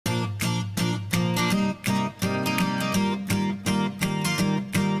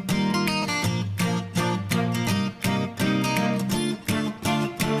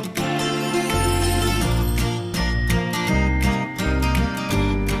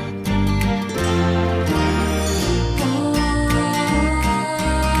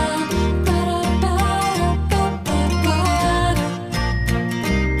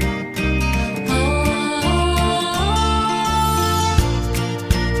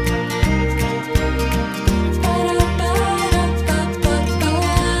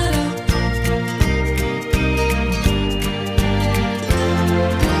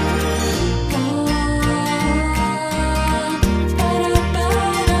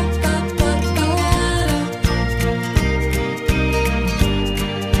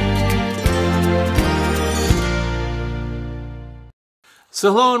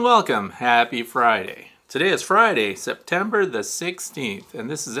So hello and welcome. Happy Friday. Today is Friday, September the 16th,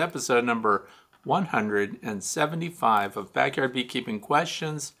 and this is episode number 175 of Backyard Beekeeping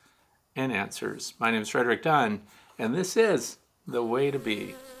Questions and Answers. My name is Frederick Dunn, and this is The Way to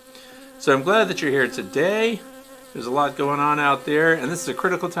Bee. So I'm glad that you're here today. There's a lot going on out there, and this is a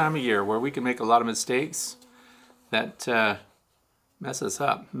critical time of year where we can make a lot of mistakes that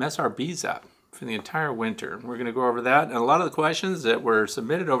mess our bees up for the entire winter. We're going to go over that, and a lot of the questions that were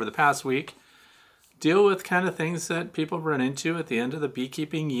submitted over the past week deal with kind of things that people run into at the end of the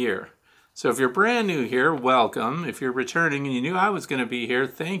beekeeping year. So if you're brand new here, welcome. If you're returning and you knew I was going to be here,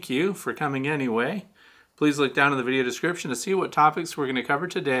 thank you for coming anyway. Please look down in the video description to see what topics we're going to cover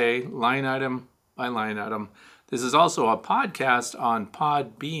today, line item by line item. This is also a podcast on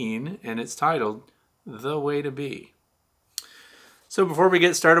Podbean, and it's titled The Way to Bee. So before we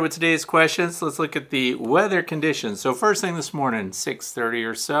get started with today's questions, let's look at the weather conditions. So first thing this morning, 6:30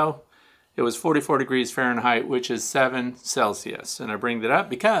 or so, it was 44 degrees Fahrenheit, which is 7 Celsius. And I bring that up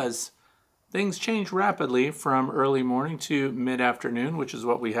because things change rapidly from early morning to mid-afternoon, which is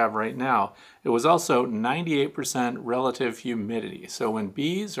what we have right now. It was also 98% relative humidity. So when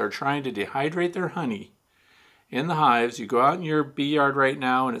bees are trying to dehydrate their honey in the hives, you go out in your bee yard right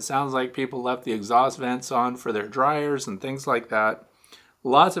now and it sounds like people left the exhaust vents on for their dryers and things like that.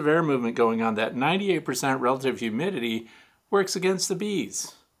 Lots of air movement going on. That 98% relative humidity works against the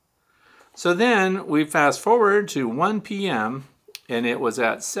bees. So then we fast forward to 1 p.m. and it was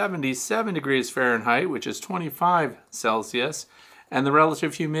at 77 degrees Fahrenheit, which is 25 Celsius, and the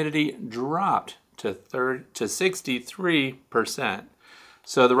relative humidity dropped to 63%.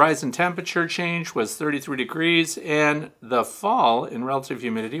 So the rise in temperature change was 33 degrees, and the fall in relative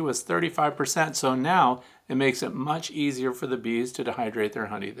humidity was 35%. So now it makes it much easier for the bees to dehydrate their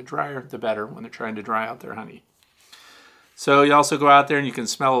honey. The drier, the better when they're trying to dry out their honey. So you also go out there and you can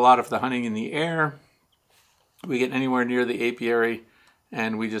smell a lot of the honey in the air. We get anywhere near the apiary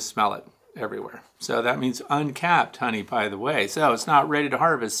and we just smell it everywhere. So that means uncapped honey, by the way. So it's not ready to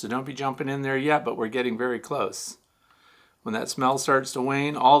harvest, so don't be jumping in there yet, but we're getting very close. When that smell starts to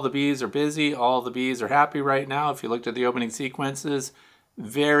wane, all the bees are busy, all the bees are happy right now. If you looked at the opening sequences,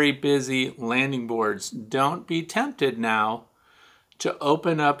 very busy landing boards. Don't be tempted now to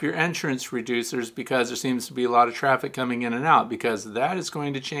open up your entrance reducers because there seems to be a lot of traffic coming in and out, because that is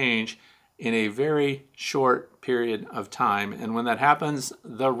going to change in a very short period of time. And when that happens,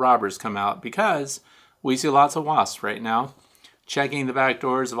 the robbers come out, because we see lots of wasps right now checking the back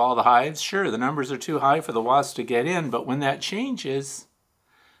doors of all the hives. Sure, the numbers are too high for the wasps to get in, but when that changes,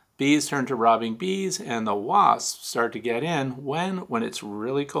 bees turn to robbing bees and the wasps start to get in when it's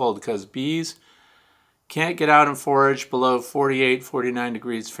really cold, because bees can't get out and forage below 48, 49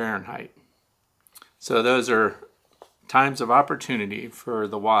 degrees Fahrenheit. So those are times of opportunity for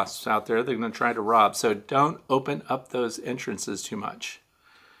the wasps out there. They're going to try to rob, so don't open up those entrances too much.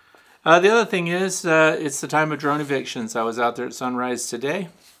 The other thing is, it's the time of drone evictions. I was out there at sunrise today.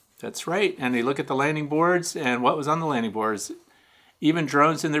 That's right. And you look at the landing boards, and what was on the landing boards? Even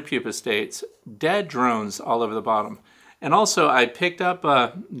drones in their pupa states. Dead drones all over the bottom. And also, I picked up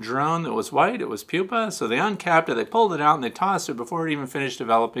a drone that was white. It was pupa. So they uncapped it, they pulled it out, and they tossed it before it even finished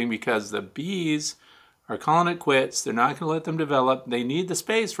developing, because the bees are calling it quits. They're not going to let them develop. They need the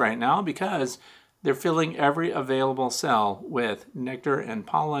space right now because they're filling every available cell with nectar and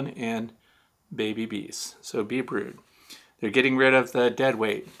pollen and baby bees. So bee brood. They're getting rid of the dead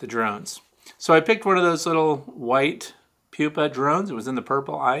weight, the drones. So I picked one of those little white pupa drones. It was in the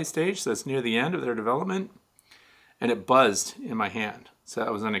purple eye stage, so that's near the end of their development. And it buzzed in my hand. So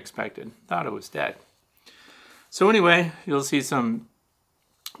that was unexpected. Thought it was dead. So anyway, you'll see some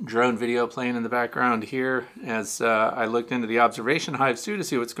drone video playing in the background here as I looked into the observation hives too to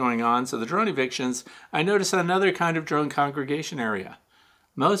see what's going on. So the drone evictions, I noticed another kind of drone congregation area.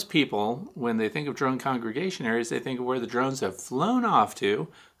 Most people, when they think of drone congregation areas, they think of where the drones have flown off to,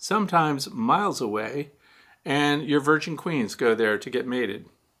 sometimes miles away, and your virgin queens go there to get mated.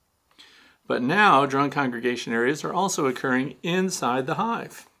 But now drone congregation areas are also occurring inside the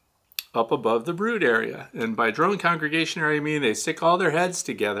hive, up above the brood area. And by drone congregation area, I mean they stick all their heads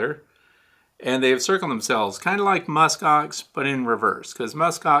together and they have circled themselves, kind of like muskox, but in reverse. Because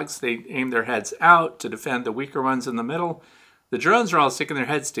muskox, they aim their heads out to defend the weaker ones in the middle. The drones are all sticking their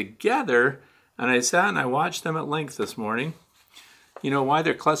heads together, and I sat and I watched them at length this morning. You know why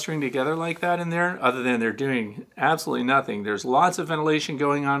they're clustering together like that in there? Other than they're doing absolutely nothing. There's lots of ventilation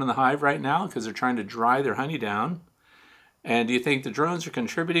going on in the hive right now because they're trying to dry their honey down. And do you think the drones are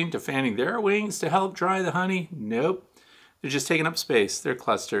contributing to fanning their wings to help dry the honey? Nope. They're just taking up space. They're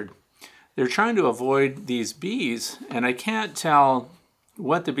clustered. They're trying to avoid these bees, and I can't tell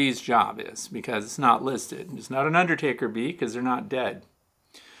what the bee's job is because it's not listed. It's not an undertaker bee because they're not dead.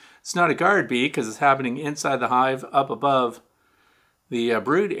 It's not a guard bee because it's happening inside the hive up above the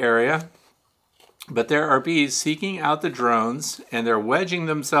brood area. But there are bees seeking out the drones, and they're wedging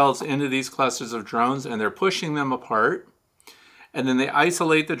themselves into these clusters of drones, and they're pushing them apart. And then they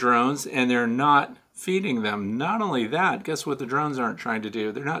isolate the drones, and they're not feeding them. Not only that, guess what the drones aren't trying to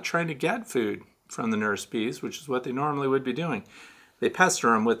do? They're not trying to get food from the nurse bees, which is what they normally would be doing. They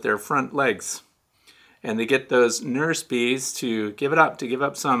pester them with their front legs. And they get those nurse bees to give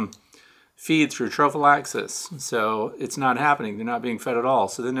up some feed through trophallaxis. So it's not happening. They're not being fed at all.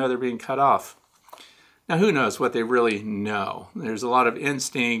 So they know they're being cut off. Now, who knows what they really know? There's a lot of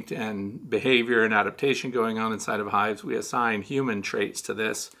instinct and behavior and adaptation going on inside of hives. We assign human traits to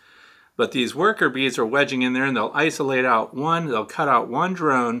this. But these worker bees are wedging in there, and they'll isolate out one, they'll cut out one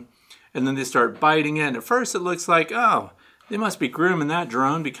drone, and then they start biting in. At first, it looks like, oh, they must be grooming that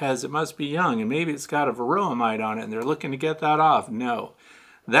drone because it must be young, and maybe it's got a varroa mite on it, and they're looking to get that off. No.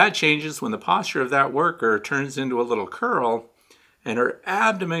 That changes when the posture of that worker turns into a little curl, and her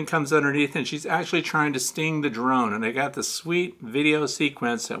abdomen comes underneath, and she's actually trying to sting the drone. And I got this sweet video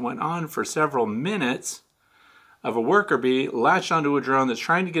sequence that went on for several minutes of a worker bee latched onto a drone that's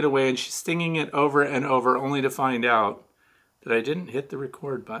trying to get away, and she's stinging it over and over, only to find out that I didn't hit the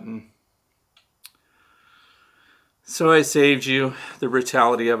record button. So I saved you the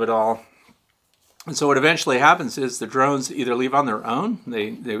brutality of it all. And so what eventually happens is the drones either leave on their own.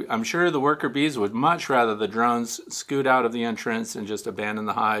 I'm sure the worker bees would much rather the drones scoot out of the entrance and just abandon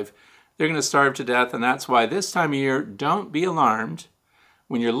the hive. They're going to starve to death, and that's why this time of year, don't be alarmed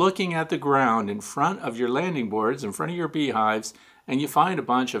when you're looking at the ground in front of your landing boards, in front of your beehives, and you find a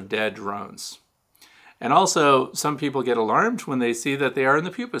bunch of dead drones. And also, some people get alarmed when they see that they are in the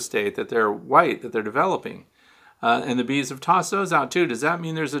pupa state, that they're white, that they're developing. And the bees have tossed those out too. Does that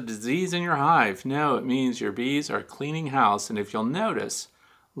mean there's a disease in your hive? No, it means your bees are cleaning house. And if you'll notice,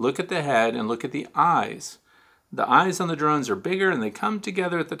 look at the head and look at the eyes. The eyes on the drones are bigger and they come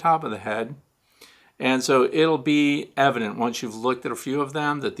together at the top of the head. And so it'll be evident once you've looked at a few of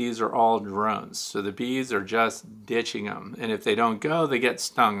them that these are all drones. So the bees are just ditching them. And if they don't go, they get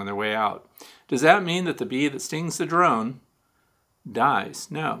stung on their way out. Does that mean that the bee that stings the drone dies?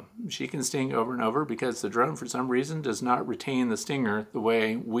 No, she can sting over and over because the drone for some reason does not retain the stinger the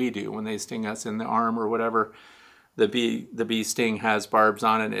way we do when they sting us in the arm or whatever. The bee sting has barbs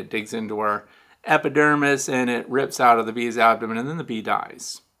on it, it digs into our epidermis and it rips out of the bee's abdomen, and then the bee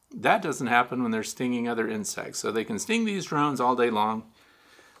dies. That doesn't happen when they're stinging other insects. So they can sting these drones all day long.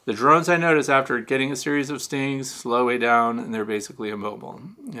 The drones, I notice, after getting a series of stings, slow way down, and they're basically immobile.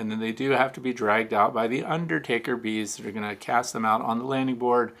 And then they do have to be dragged out by the undertaker bees that are going to cast them out on the landing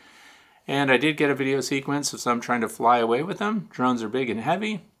board. And I did get a video sequence of some trying to fly away with them. Drones are big and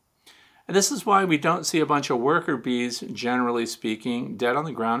heavy. And this is why we don't see a bunch of worker bees, generally speaking, dead on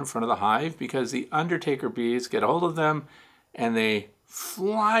the ground in front of the hive, because the undertaker bees get a hold of them and they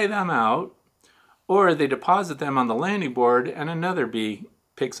fly them out, or they deposit them on the landing board and another bee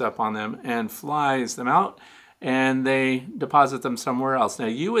picks up on them and flies them out, and they deposit them somewhere else. Now,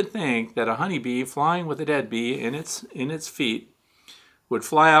 you would think that a honeybee flying with a dead bee in its feet would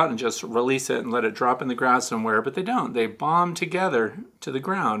fly out and just release it and let it drop in the grass somewhere, but they don't. They bomb together to the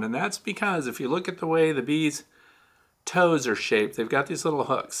ground, and that's because if you look at the way the bees' toes are shaped, they've got these little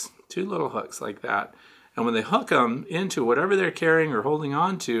hooks, two little hooks like that. And when they hook them into whatever they're carrying or holding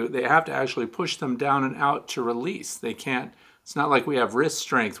on to, they have to actually push them down and out to release. They can't. It's not like we have wrist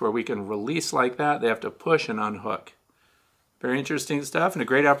strength where we can release like that. They have to push and unhook. Very interesting stuff and a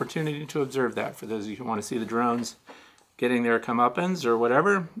great opportunity to observe that for those of you who want to see the drones getting their comeuppance or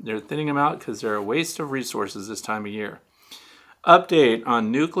whatever. They're thinning them out because they're a waste of resources this time of year. Update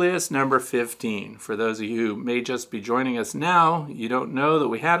on Nucleus number 15. For those of you who may just be joining us now, you don't know that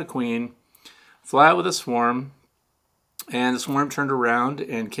we had a queen fly out with a swarm. And the swarm turned around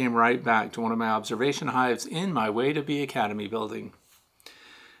and came right back to one of my observation hives in my way to Bee Academy building.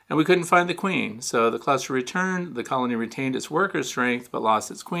 And we couldn't find the queen, so the cluster returned. The colony retained its worker strength but lost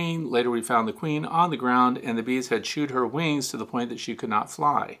its queen. Later we found the queen on the ground, and the bees had chewed her wings to the point that she could not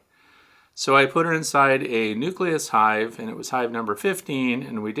fly. So I put her inside a Nucleus hive, and it was hive number 15,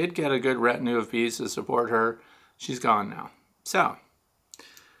 and we did get a good retinue of bees to support her. She's gone now. So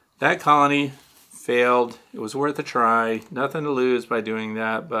that colony failed. It was worth a try. Nothing to lose by doing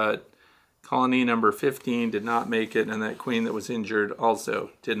that, but colony number 15 did not make it, and that queen that was injured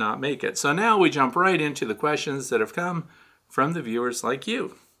also did not make it. So now we jump right into the questions that have come from the viewers like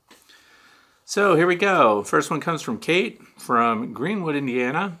you. So here we go. First one comes from Kate from Greenwood,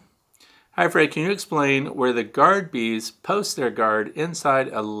 Indiana. Hi Fred, can you explain where the guard bees post their guard inside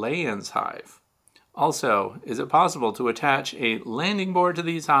a Layens hive? Also, is it possible to attach a landing board to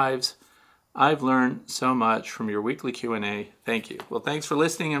these hives? I've learned so much from your weekly Q&A. Thank you. Well, thanks for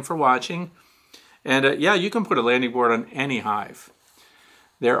listening and for watching. And yeah, you can put a landing board on any hive.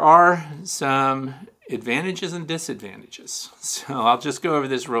 There are some advantages and disadvantages. So I'll just go over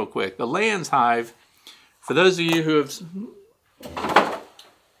this real quick. The Layens hive, for those of you who have...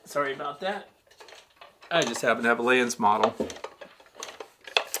 Sorry about that. I just happen to have a Layens model.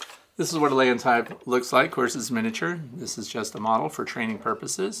 This is what a Layens hive looks like. Of course, it's miniature. This is just a model for training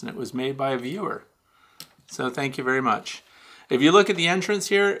purposes, and it was made by a viewer. So thank you very much. If you look at the entrance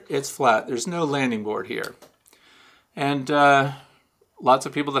here, it's flat. There's no landing board here. And lots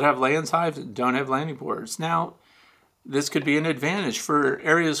of people that have Layens hives don't have landing boards. Now, this could be an advantage for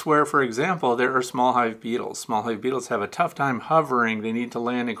areas where, for example, there are small hive beetles. Small hive beetles have a tough time hovering. They need to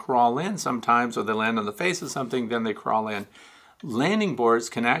land and crawl in sometimes, or they land on the face of something, then they crawl in. Landing boards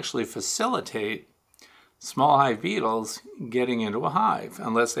can actually facilitate small hive beetles getting into a hive,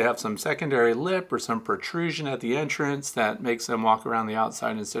 unless they have some secondary lip or some protrusion at the entrance that makes them walk around the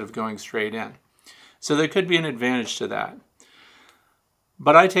outside instead of going straight in. So there could be an advantage to that.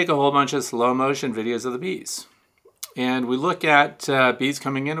 But I take a whole bunch of slow motion videos of the bees. And we look at bees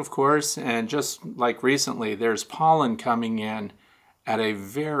coming in, of course, and just like recently, there's pollen coming in at a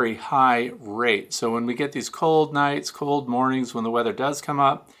very high rate. So when we get these cold nights, cold mornings, when the weather does come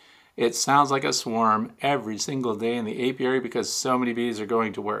up, it sounds like a swarm every single day in the apiary because so many bees are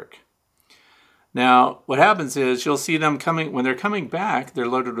going to work. Now, what happens is you'll see them coming, when they're coming back, they're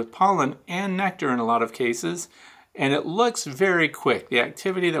loaded with pollen and nectar in a lot of cases, and it looks very quick. The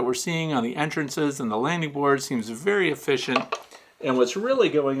activity that we're seeing on the entrances and the landing board seems very efficient. And what's really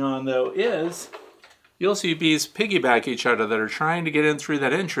going on, though, is you'll see bees piggyback each other that are trying to get in through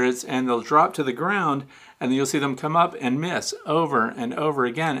that entrance, and they'll drop to the ground, and then you'll see them come up and miss over and over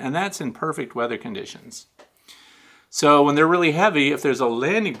again, and that's in perfect weather conditions. So when they're really heavy, if there's a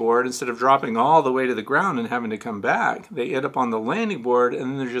landing board, instead of dropping all the way to the ground and having to come back, they end up on the landing board,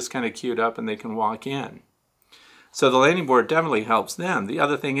 and then they're just kind of queued up and they can walk in. So the landing board definitely helps them. The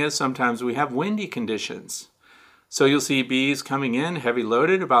other thing is sometimes we have windy conditions. So you'll see bees coming in heavy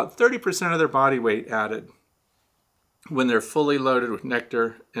loaded, about 30% of their body weight added when they're fully loaded with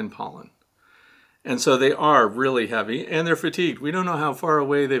nectar and pollen. And so they are really heavy and they're fatigued. We don't know how far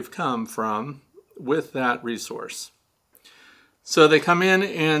away they've come from with that resource. So they come in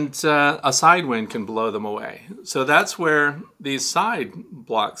and a side wind can blow them away. So that's where these side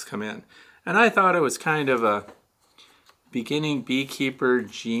blocks come in. And I thought it was kind of a beginning beekeeper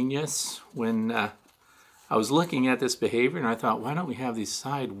genius when I was looking at this behavior, and I thought, why don't we have these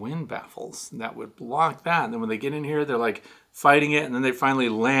side wind baffles that would block that? And then when they get in here, they're like fighting it, and then they finally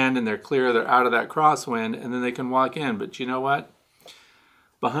land and they're clear, they're out of that crosswind, and then they can walk in. But you know what?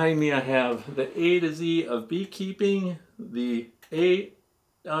 Behind me I have the A to Z of beekeeping, the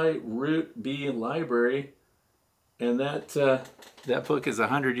AI Root Bee Library, and that book is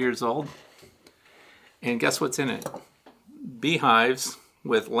 100 years old. And guess what's in it? Beehives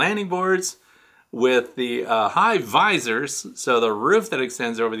with landing boards, with the hive visors, so the roof that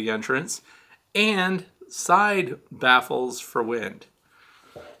extends over the entrance, and side baffles for wind.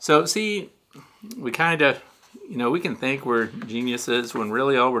 So see, we kind of, we can think we're geniuses when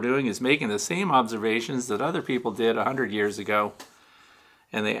really all we're doing is making the same observations that other people did 100 years ago.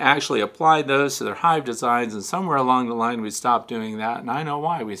 And they actually applied those to their hive designs, and somewhere along the line we stopped doing that, and I know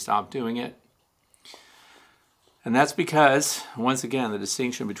why we stopped doing it. And that's because, once again, the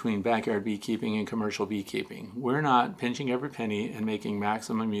distinction between backyard beekeeping and commercial beekeeping. We're not pinching every penny and making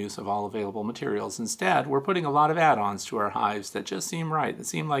maximum use of all available materials. Instead, we're putting a lot of add-ons to our hives that just seem right, that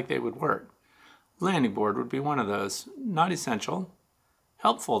seem like they would work. Landing board would be one of those. Not essential.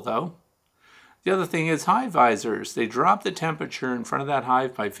 Helpful, though. The other thing is hive visors. They drop the temperature in front of that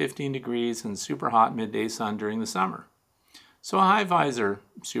hive by 15 degrees in super hot midday sun during the summer. So a hive visor,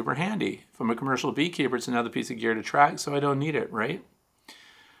 super handy. If I'm a commercial beekeeper, it's another piece of gear to track, so I don't need it, right?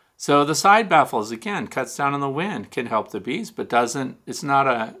 So the side baffles, again, cuts down on the wind, can help the bees, but it's not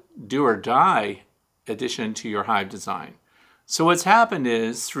a do or die addition to your hive design. So what's happened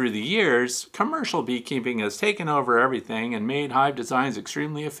is, through the years, commercial beekeeping has taken over everything and made hive designs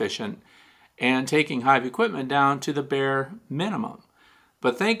extremely efficient and taking hive equipment down to the bare minimum.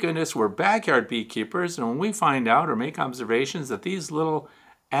 But thank goodness we're backyard beekeepers, and when we find out or make observations that these little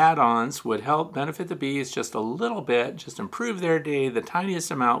add-ons would help benefit the bees just a little bit, just improve their day, the tiniest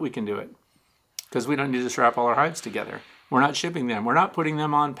amount, we can do it. Because we don't need to strap all our hives together. We're not shipping them. We're not putting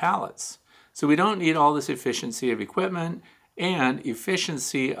them on pallets. So we don't need all this efficiency of equipment and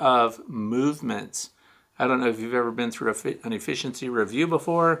efficiency of movements. I don't know if you've ever been through an efficiency review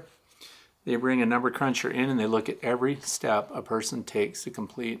before. They bring a number cruncher in and they look at every step a person takes to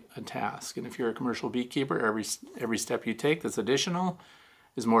complete a task. And if you're a commercial beekeeper, every step you take that's additional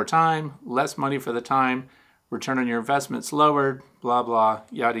is more time, less money for the time, return on your investment's lowered, blah, blah,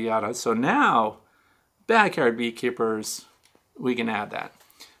 yada, yada. So now, backyard beekeepers, we can add that.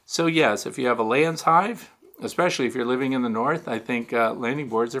 So yes, if you have a Layens hive, especially if you're living in the north, I think landing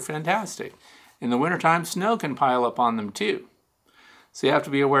boards are fantastic. In the wintertime, snow can pile up on them too. So you have to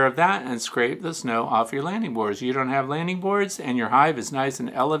be aware of that and scrape the snow off your landing boards. You don't have landing boards and your hive is nice and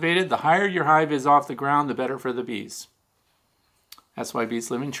elevated. The higher your hive is off the ground, the better for the bees. That's why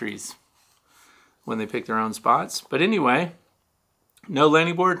bees live in trees when they pick their own spots. But anyway, no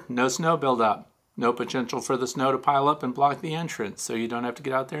landing board, no snow buildup. No potential for the snow to pile up and block the entrance, so you don't have to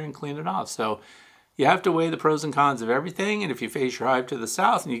get out there and clean it off. So you have to weigh the pros and cons of everything, and if you face your hive to the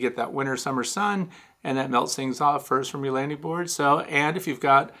south and you get that winter, summer sun, and that melts things off first from your landing board. So, and if you've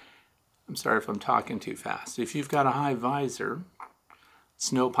got, I'm sorry if I'm talking too fast, if you've got a hive visor,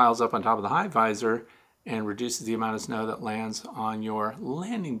 snow piles up on top of the hive visor and reduces the amount of snow that lands on your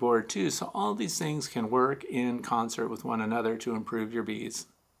landing board too. So all these things can work in concert with one another to improve your bees'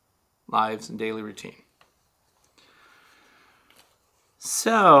 lives and daily routine.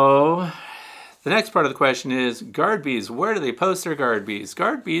 So the next part of the question is guard bees. Where do they post their guard bees?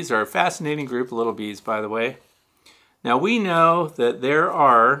 Guard bees are a fascinating group of little bees, by the way. Now we know that there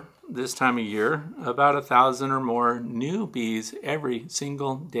are, this time of year, about 1,000 or more new bees every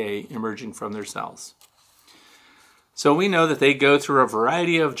single day emerging from their cells. So we know that they go through a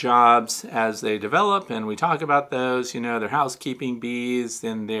variety of jobs as they develop, and we talk about those. You know, they're housekeeping bees,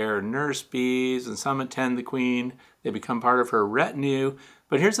 then they're nurse bees, and some attend the queen. They become part of her retinue.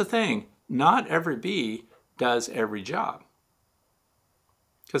 But here's the thing. Not every bee does every job.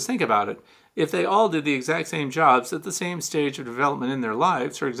 Because think about it. If they all did the exact same jobs at the same stage of development in their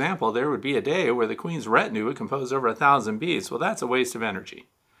lives, for example, there would be a day where the queen's retinue would compose over 1,000 bees. Well, that's a waste of energy.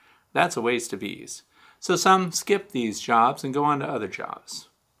 That's a waste of bees. So some skip these jobs and go on to other jobs.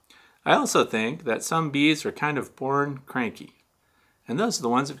 I also think that some bees are kind of born cranky. And those are the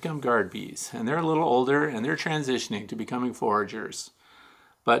ones that become guard bees. And they're a little older and they're transitioning to becoming foragers.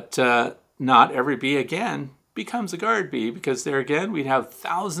 But not every bee, again, becomes a guard bee, because there again we'd have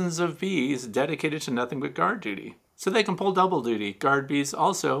thousands of bees dedicated to nothing but guard duty. So they can pull double duty. Guard bees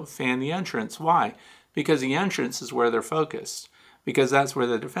also fan the entrance. Why? Because the entrance is where they're focused, because that's where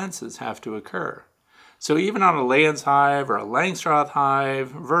the defenses have to occur. So even on a Layens hive or a Langstroth hive,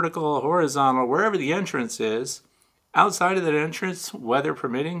 vertical, horizontal, wherever the entrance is, outside of that entrance, weather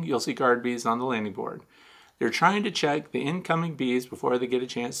permitting, you'll see guard bees on the landing board. They're trying to check the incoming bees before they get a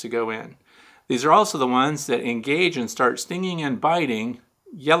chance to go in. These are also the ones that engage and start stinging and biting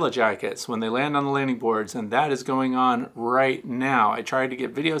yellow jackets when they land on the landing boards, and that is going on right now. I tried to get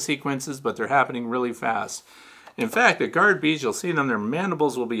video sequences, but they're happening really fast. In fact, the guard bees, you'll see them, their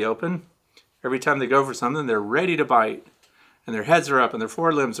mandibles will be open. Every time they go for something, they're ready to bite. And their heads are up and their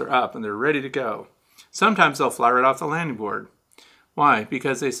forelimbs are up and they're ready to go. Sometimes they'll fly right off the landing board. Why?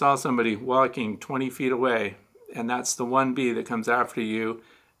 Because they saw somebody walking 20 feet away, and that's the one bee that comes after you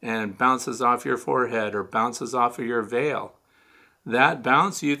and bounces off your forehead or bounces off of your veil. That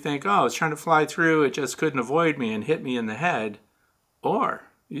bounce, you think, oh, it's trying to fly through, it just couldn't avoid me and hit me in the head. Or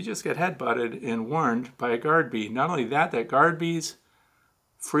you just get head-butted and warned by a guard bee. Not only that, that guard bee's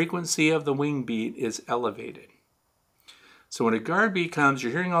frequency of the wing beat is elevated. So when a guard bee comes,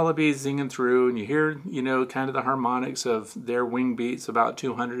 you're hearing all the bees zinging through, and you hear, you know, kind of the harmonics of their wing beats, about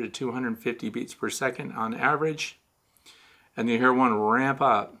 200 to 250 beats per second on average. And you hear one ramp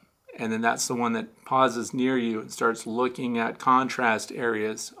up, and then that's the one that pauses near you and starts looking at contrast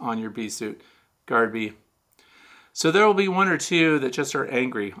areas on your bee suit, guard bee. So there will be one or two that just are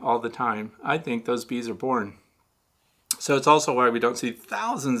angry all the time. I think those bees are born. So it's also why we don't see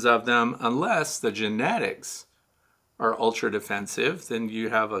thousands of them unless the genetics are ultra defensive. Then you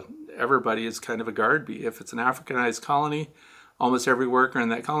have everybody is kind of a guard bee. If it's an Africanized colony, almost every worker in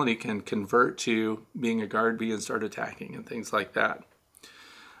that colony can convert to being a guard bee and start attacking and things like that.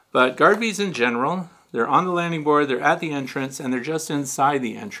 But guard bees in general, they're on the landing board, they're at the entrance, and they're just inside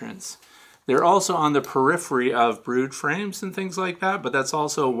the entrance. They're also on the periphery of brood frames and things like that, but that's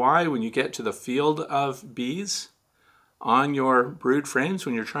also why when you get to the field of bees on your brood frames,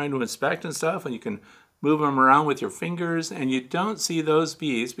 when you're trying to inspect and stuff, and you can move them around with your fingers, and you don't see those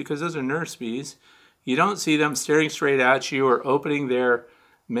bees, because those are nurse bees, you don't see them staring straight at you or opening their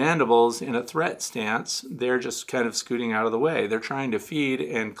mandibles in a threat stance. They're just kind of scooting out of the way. They're trying to feed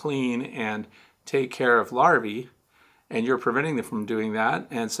and clean and take care of larvae, and you're preventing them from doing that,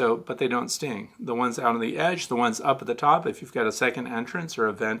 and so, but they don't sting. The ones out on the edge, the ones up at the top, if you've got a second entrance or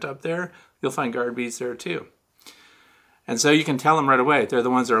a vent up there, you'll find guard bees there too. And so you can tell them right away. They're the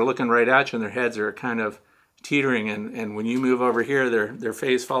ones that are looking right at you, and their heads are kind of teetering, and when you move over here, their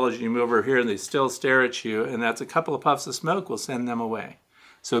face follows you. You move over here, and they still stare at you, and that's a couple of puffs of smoke will send them away.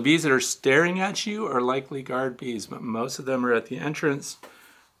 So bees that are staring at you are likely guard bees, but most of them are at the entrance,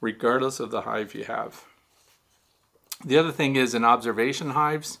 regardless of the hive you have. The other thing is in observation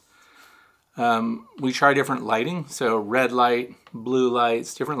hives, we try different lighting, so red light, blue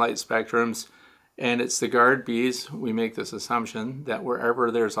lights, different light spectrums, and it's the guard bees, we make this assumption, that wherever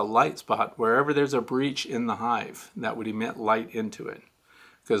there's a light spot, wherever there's a breach in the hive, that would emit light into it.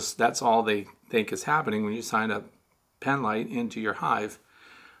 Because that's all they think is happening when you shine a pen light into your hive.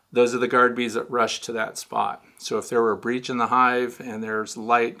 Those are the guard bees that rush to that spot. So if there were a breach in the hive and there's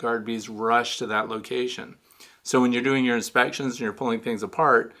light, guard bees rush to that location. So when you're doing your inspections and you're pulling things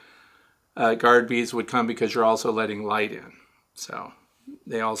apart, guard bees would come because you're also letting light in. So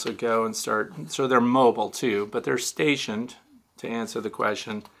they also go and start, so they're mobile too, but they're stationed, to answer the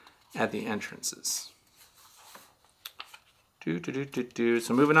question, at the entrances.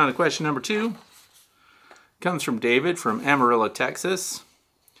 So moving on to question number 2. Comes from David from Amarillo, Texas.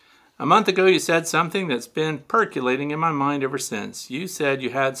 A month ago you said something that's been percolating in my mind ever since. You said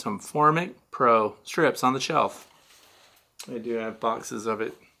you had some Formic Pro strips on the shelf. I do have boxes of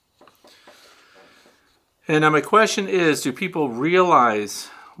it. And now my question is, do people realize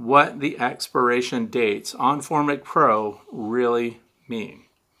what the expiration dates on Formic Pro really mean?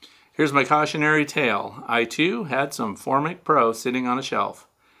 Here's my cautionary tale. I too had some Formic Pro sitting on a shelf.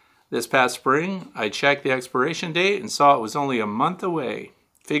 This past spring, I checked the expiration date and saw it was only a month away.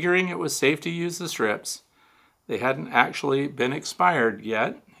 Figuring it was safe to use the strips. They hadn't actually been expired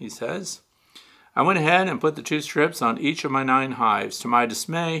yet, he says. I went ahead and put the 2 strips on each of my 9 hives. To my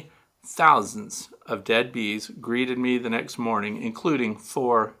dismay, thousands of dead bees greeted me the next morning, including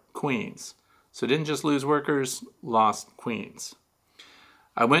 4 queens. So didn't just lose workers, lost queens.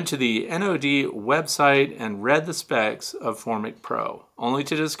 I went to the NOD website and read the specs of Formic Pro, only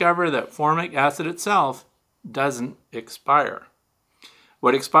to discover that formic acid itself doesn't expire.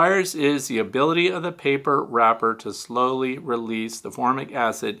 What expires is the ability of the paper wrapper to slowly release the formic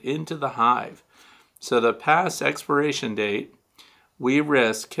acid into the hive. So the past expiration date, we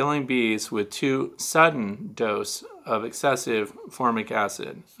risk killing bees with too sudden dose of excessive formic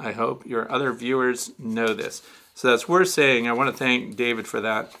acid. I hope your other viewers know this. So that's worth saying. I want to thank David for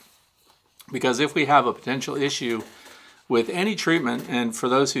that, because if we have a potential issue with any treatment, and for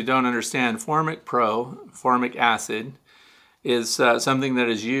those who don't understand, Formic Pro, formic acid, is something that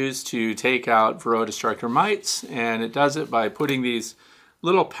is used to take out varroa destructor mites, and it does it by putting these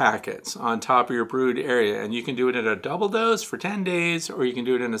little packets on top of your brood area, and you can do it at a double dose for 10 days, or you can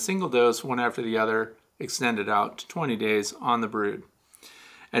do it in a single dose, one after the other, extended out to 20 days on the brood.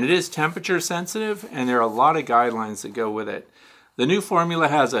 And it is temperature sensitive, and there are a lot of guidelines that go with it. The new formula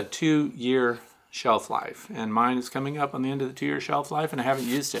has a 2-year shelf life, and mine is coming up on the end of the 2-year shelf life, and I haven't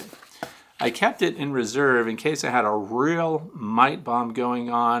used it. I kept it in reserve in case I had a real mite bomb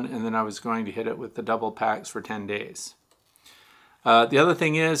going on, and then I was going to hit it with the double packs for 10 days. The other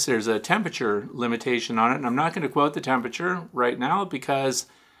thing is there's a temperature limitation on it, and I'm not going to quote the temperature right now because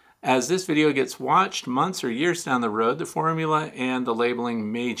as this video gets watched months or years down the road, the formula and the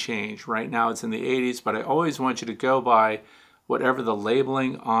labeling may change. Right now it's in the 80s, but I always want you to go by whatever the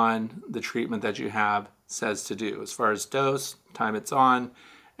labeling on the treatment that you have says to do, as far as dose, time it's on,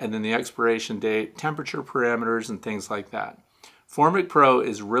 and then the expiration date, temperature parameters, and things like that. Formic Pro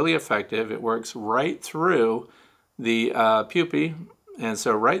is really effective. It works right through the pupae, and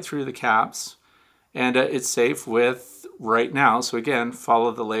so right through the caps, and it's safe with right now. So again,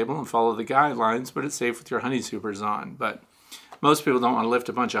 follow the label and follow the guidelines, but it's safe with your honey supers on. But most people don't want to lift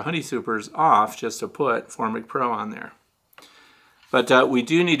a bunch of honey supers off just to put Formic Pro on there. But we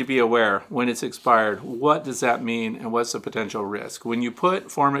do need to be aware when it's expired, what does that mean and what's the potential risk? When you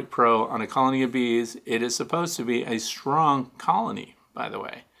put Formic Pro on a colony of bees, it is supposed to be a strong colony, by the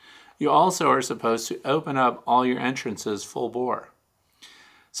way. You also are supposed to open up all your entrances full bore.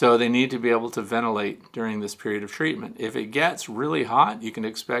 So they need to be able to ventilate during this period of treatment. If it gets really hot, you can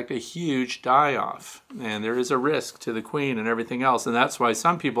expect a huge die-off, and there is a risk to the queen and everything else, and that's why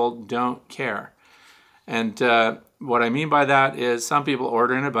some people don't care. And what I mean by that is some people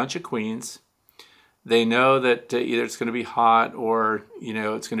order in a bunch of queens. They know that either it's going to be hot or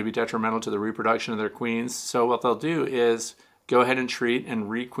it's going to be detrimental to the reproduction of their queens. So what they'll do is go ahead and treat and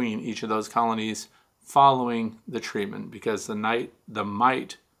requeen each of those colonies following the treatment because the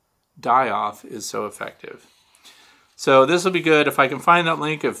mite die-off is so effective. So this will be good if I can find that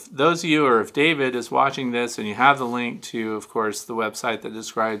link. If those of you, or if David is watching this and you have the link to, of course, the website that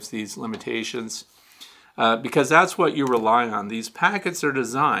describes these limitations, because that's what you rely on. These packets are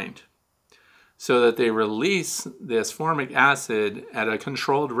designed so that they release this formic acid at a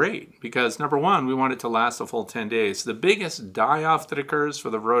controlled rate. Because number one, we want it to last a full 10 days. The biggest die-off that occurs for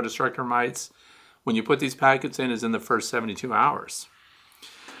the varroa destructor mites when you put these packets in is in the first 72 hours.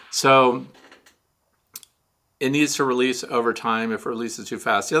 So it needs to release over time if it releases too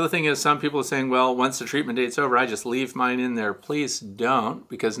fast. The other thing is, some people are saying, well, once the treatment date's over, I just leave mine in there. Please don't,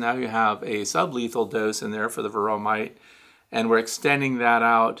 because now you have a sublethal dose in there for the varroa mite, and we're extending that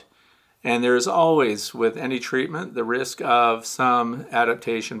out. And there's always, with any treatment, the risk of some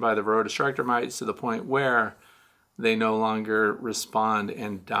adaptation by the varroa destructor mites to the point where they no longer respond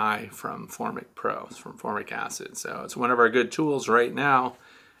and die from Formic Pro, from formic acid. So it's one of our good tools right now,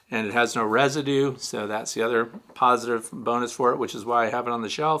 and it has no residue, so that's the other positive bonus for it, which is why I have it on the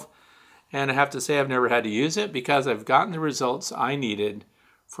shelf. And I have to say I've never had to use it because I've gotten the results I needed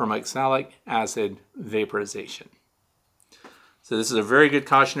from oxalic acid vaporization. So this is a very good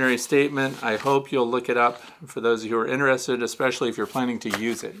cautionary statement. I hope you'll look it up for those of you who are interested, especially if you're planning to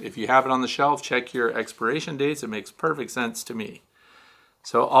use it. If you have it on the shelf, check your expiration dates. It makes perfect sense to me.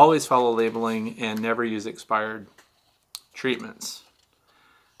 So always follow labeling and never use expired treatments.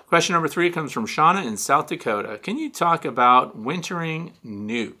 Question number 3 comes from Shauna in South Dakota. Can you talk about wintering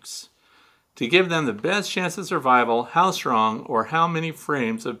nucs? To give them the best chance of survival, how strong or how many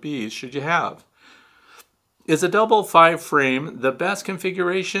frames of bees should you have? Is a double 5 frame the best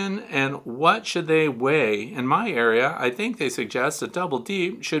configuration, and what should they weigh? In my area, I think they suggest a double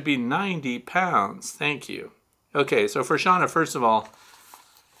deep should be 90 pounds. Thank you. Okay, so for Shauna, first of all,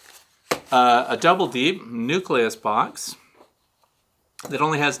 a double deep Nucleus box that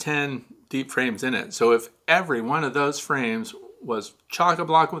only has 10 deep frames in it. So if every one of those frames was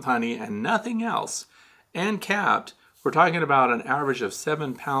chock-a-block with honey and nothing else, and capped, we're talking about an average of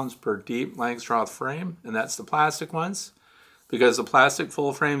 7 pounds per deep Langstroth frame, and that's the plastic ones, because the plastic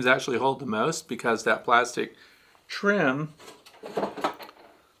full frames actually hold the most, because that plastic trim,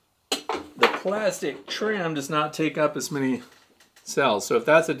 does not take up as many cells. So if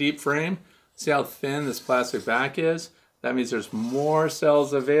that's a deep frame, see how thin this plastic back is? That means there's more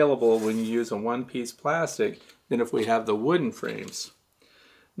cells available when you use a one-piece plastic than if we have the wooden frames.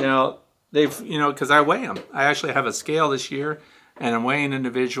 Now, they've, because I weigh them. I actually have a scale this year, and I'm weighing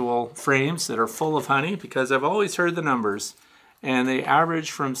individual frames that are full of honey, because I've always heard the numbers, and they average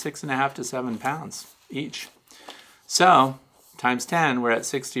from 6.5 to 7 pounds each. So, times 10, we're at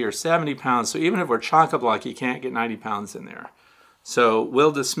 60 or 70 pounds. So even if we're chock-a-block, you can't get 90 pounds in there. So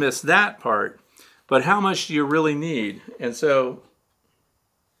we'll dismiss that part. But how much do you really need? And so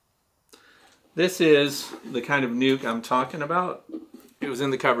this is the kind of nuke I'm talking about. It was in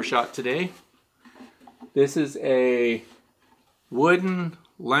the cover shot today. This is a wooden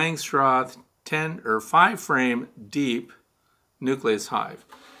Langstroth 10 or 5 frame deep Nucleus hive.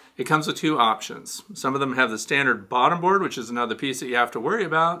 It comes with 2 options. Some of them have the standard bottom board, which is another piece that you have to worry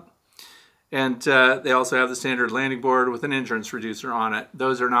about. And they also have the standard landing board with an entrance reducer on it.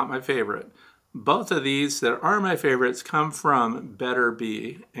 Those are not my favorite. Both of these that are my favorites come from Better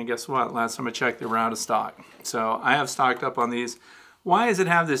Bee. And guess what? Last time I checked, they were out of stock. So I have stocked up on these. Why does it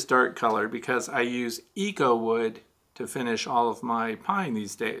have this dark color? Because I use eco wood to finish all of my pine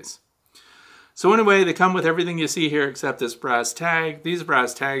these days. So anyway, they come with everything you see here except this brass tag. These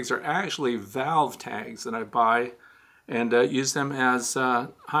brass tags are actually valve tags that I buy and use them as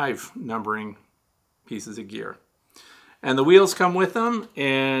hive numbering pieces of gear. And the wheels come with them,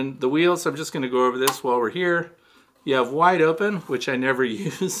 and the wheels, I'm just going to go over this while we're here. You have wide open, which I never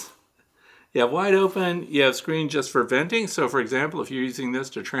use. You have wide open, you have screen just for venting. So for example, if you're using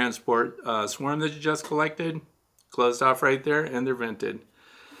this to transport a swarm that you just collected, closed off right there, and they're vented.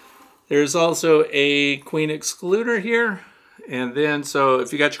 There's also a queen excluder here. And then, so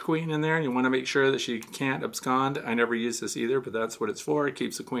if you got your queen in there and you want to make sure that she can't abscond, I never use this either, but that's what it's for. It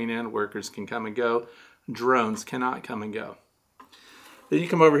keeps the queen in, workers can come and go. Drones cannot come and go. Then you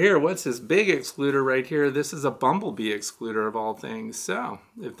come over here, what's this big excluder right here? This is a bumblebee excluder of all things. So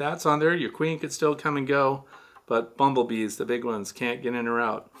if that's on there, your queen could still come and go, but bumblebees, the big ones, can't get in or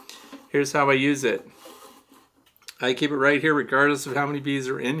out. Here's how I use it. I keep it right here regardless of how many bees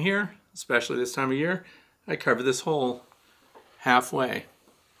are in here, especially this time of year. I cover this hole halfway.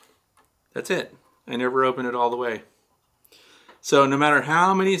 That's it. I never open it all the way. So no matter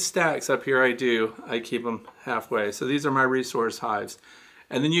how many stacks up here I do, I keep them halfway. So these are my resource hives.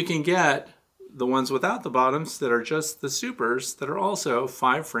 And then you can get the ones without the bottoms that are just the supers that are also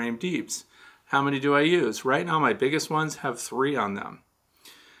 5 frame deeps. how many do I use? Right now, my biggest ones have 3 on them.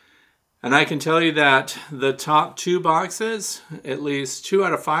 And I can tell you that the top 2 boxes, at least 2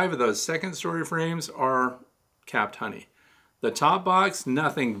 out of 5 of those second story frames are capped honey. The top box,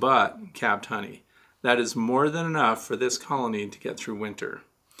 nothing but capped honey. That is more than enough for this colony to get through winter.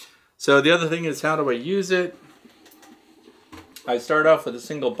 So the other thing is, how do I use it? I start off with a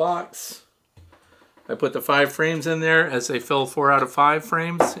single box. I put the 5 frames in there as they fill 4 out of 5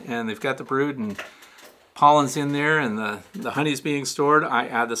 frames, and they've got the brood and pollen's in there and the honey's being stored. I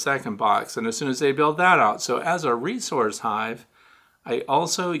add the second box, and as soon as they build that out. So as a resource hive, I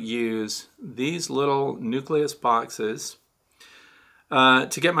also use these little Nucleus boxes to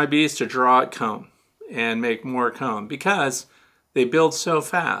get my bees to draw out comb and make more comb, because they build so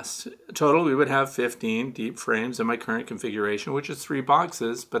fast. Total, we would have 15 deep frames in my current configuration, which is 3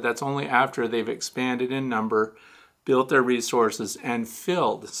 boxes, but that's only after they've expanded in number, built their resources, and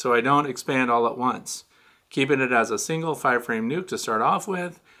filled. So I don't expand all at once. Keeping it as a single 5-frame nuke to start off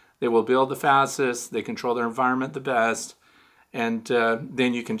with, they will build the fastest, they control their environment the best, and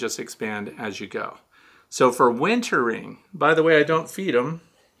then you can just expand as you go. So for wintering, by the way, I don't feed them,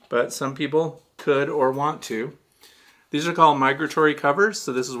 but some people could or want to. These are called migratory covers,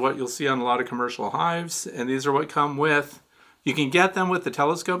 so this is what you'll see on a lot of commercial hives, and these are what come with, you can get them with the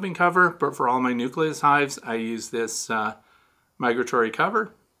telescoping cover, but for all my Nucleus hives, I use this migratory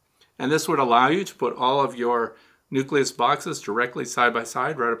cover, and this would allow you to put all of your Nucleus boxes directly side by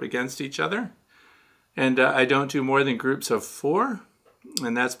side, right up against each other, and I don't do more than groups of 4,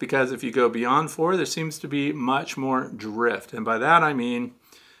 and that's because if you go beyond 4, there seems to be much more drift, and by that I mean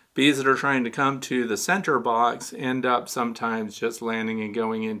bees that are trying to come to the center box end up sometimes just landing and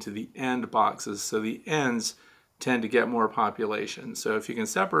going into the end boxes. So the ends tend to get more population. So if you can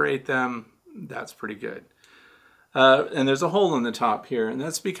separate them, that's pretty good. And there's a hole in the top here, and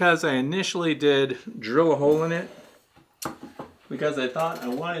that's because I initially did drill a hole in it because I thought I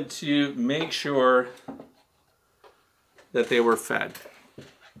wanted to make sure that they were fed.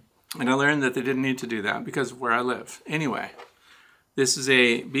 And I learned that they didn't need to do that because of where I live. Anyway. This is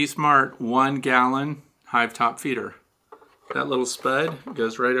a BeeSmart 1-gallon hive top feeder. That little spud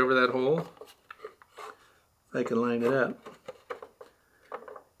goes right over that hole. If I can line it up.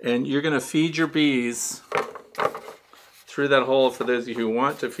 And you're going to feed your bees through that hole for those of you who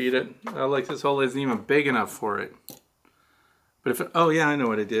want to feed it. Oh, like this hole isn't even big enough for it. But if it, oh yeah, I know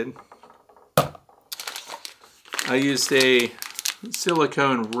what I did. I used a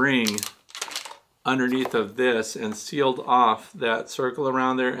silicone ring underneath of this and sealed off that circle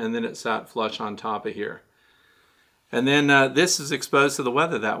around there, and then it sat flush on top of here. And then this is exposed to the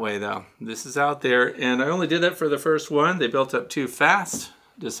weather that way though. This is out there, and I only did that for the first one. They built up too fast,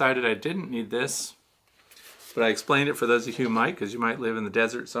 decided I didn't need this, but I explained it for those of you who might, because you might live in the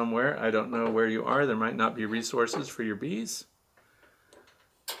desert somewhere. I don't know where you are. There might not be resources for your bees.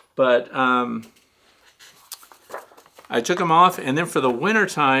 But I took them off, and then for the winter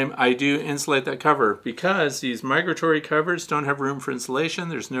time, I do insulate that cover because these migratory covers don't have room for insulation.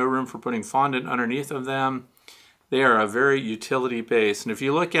 There's no room for putting fondant underneath of them. They are a very utility base. And if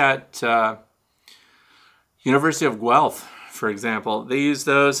you look at University of Guelph, for example, they use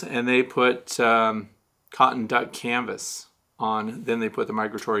those and they put cotton duck canvas on. Then they put the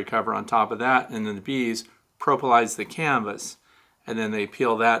migratory cover on top of that, and then the bees propolize the canvas, and then they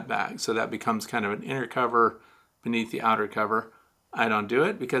peel that back. So that becomes kind of an inner cover beneath the outer cover. I don't do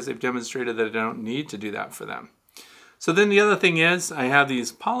it because they've demonstrated that I don't need to do that for them. So then the other thing is I have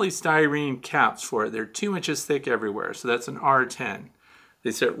these polystyrene caps for it. They're 2 inches thick everywhere, so that's an R10. They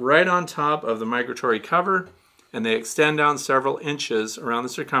sit right on top of the migratory cover, and they extend down several inches around the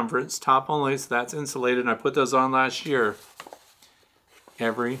circumference, top only, so that's insulated. And I put those on last year.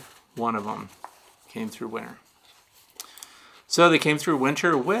 Every one of them came through winter. So they came through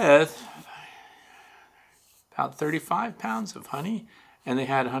winter with about 35 pounds of honey, and they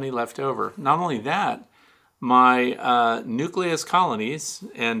had honey left over. Not only that, my Nucleus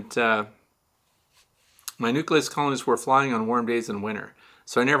colonies were flying on warm days in winter.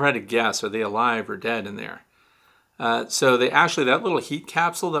 So I never had to guess, are they alive or dead in there? So they actually, that little heat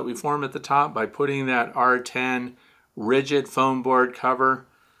capsule that we formed at the top by putting that R10 rigid foam board cover,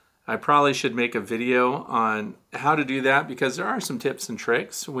 I probably should make a video on how to do that because there are some tips and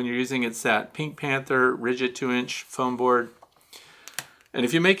tricks when you're using it's that Pink Panther rigid 2-inch foam board. And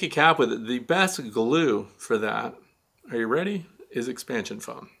if you make a cap with it, the best glue for that, are you ready, is expansion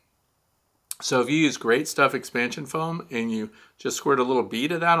foam. So if you use Great Stuff expansion foam and you just squirt a little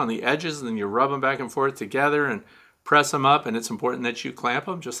bead of that on the edges and then you rub them back and forth together and press them up, and it's important that you clamp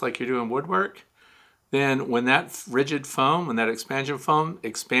them just like you're doing woodwork, then when that rigid foam, when that expansion foam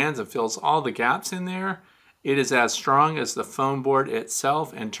expands and fills all the gaps in there, it is as strong as the foam board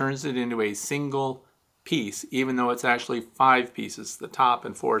itself and turns it into a single piece, even though it's actually 5 pieces, the top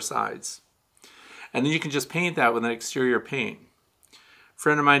and 4 sides. And then you can just paint that with an exterior paint. A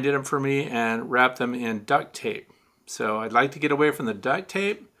friend of mine did them for me and wrapped them in duct tape. So I'd like to get away from the duct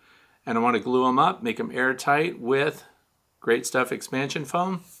tape, and I want to glue them up, make them airtight with Great Stuff expansion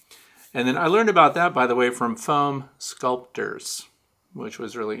foam. And then I learned about that, by the way, from foam sculptors, which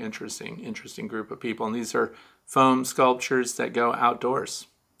was really interesting group of people. And these are foam sculptures that go outdoors,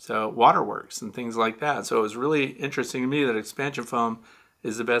 so waterworks and things like that. So it was really interesting to me that expansion foam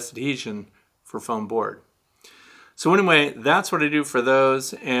is the best adhesion for foam board. So anyway, that's what I do for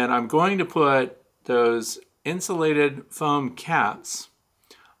those, and I'm going to put those insulated foam caps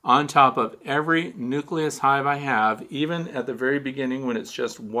on top of every Nucleus hive I have, even at the very beginning when it's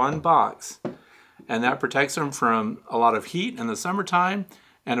just one box. And that protects them from a lot of heat in the summertime,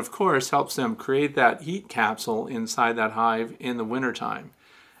 and of course helps them create that heat capsule inside that hive in the wintertime.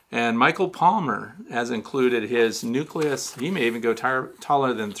 And Michael Palmer has included his Nucleus. He may even go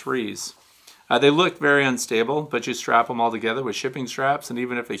taller than 3s. They look very unstable, but you strap them all together with shipping straps, and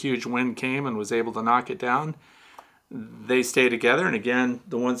even if a huge wind came and was able to knock it down, they stay together. And again,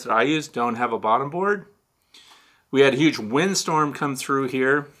 the ones that I use don't have a bottom board. We had a huge windstorm come through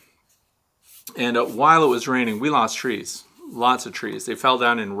here, and while it was raining, we lost trees, lots of trees. They fell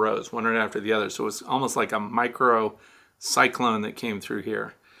down in rows, one right after the other, so it was almost like a micro cyclone that came through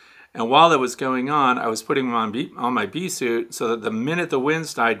here. And while that was going on, I was putting them on my bee suit so that the minute the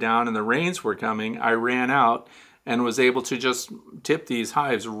winds died down and the rains were coming, I ran out and was able to just tip these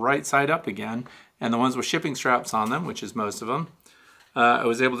hives right side up again. And the ones with shipping straps on them, which is most of them, I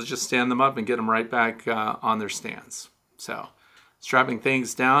was able to just stand them up and get them right back on their stands. So strapping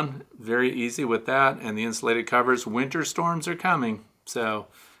things down, very easy with that. And the insulated covers, winter storms are coming. So,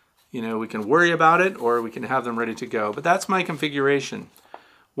 you know, we can worry about it or we can have them ready to go. But that's my configuration.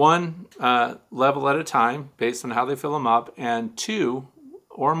 1 level at a time based on how they fill them up, and 2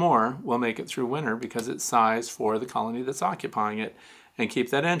 or more will make it through winter because it's sized for the colony that's occupying it, and keep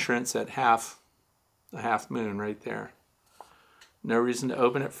that entrance at a half moon right there. No reason to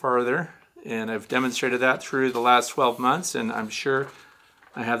open it further, and I've demonstrated that through the last 12 months, and I'm sure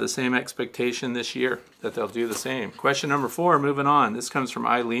I have the same expectation this year that they'll do the same. Question number 4, moving on. This comes from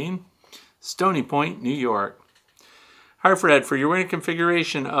Eileen, Stony Point, New York. Hi Fred, for your winter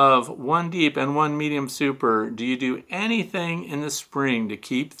configuration of 1 deep and 1 medium super, do you do anything in the spring to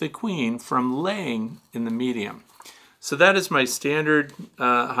keep the queen from laying in the medium? So that is my standard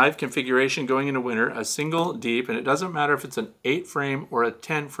hive configuration going into winter, a single deep, and it doesn't matter if it's an 8 frame or a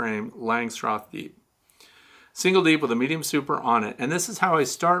 10 frame Langstroth deep. Single deep with a medium super on it, and this is how I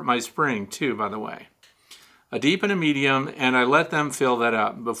start my spring too, by the way. A deep and a medium, and I let them fill that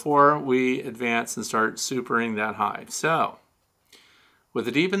up before we advance and start supering that hive. So, with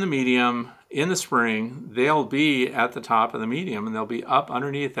the deep and the medium in the spring, they'll be at the top of the medium, and they'll be up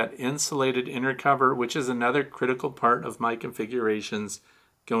underneath that insulated inner cover, which is another critical part of my configurations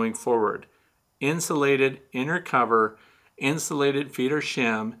going forward. Insulated inner cover, insulated feeder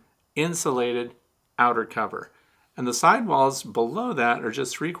shim, insulated outer cover. And the sidewalls below that are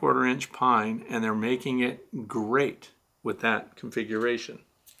just 3/4 inch pine, and they're making it great with that configuration.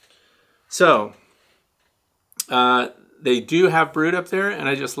 So they do have brood up there, and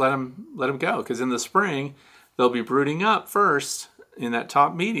I just let them go, because in the spring they'll be brooding up first in that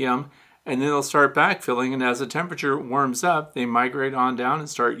top medium, and then they'll start backfilling, and as the temperature warms up, they migrate on down and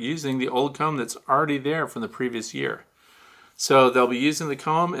start using the old comb that's already there from the previous year. So they'll be using the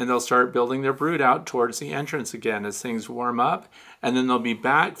comb, and they'll start building their brood out towards the entrance again as things warm up, and then they'll be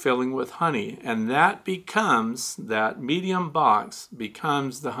backfilling with honey, and that medium box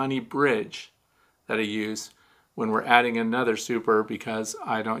becomes the honey bridge that I use when we're adding another super, because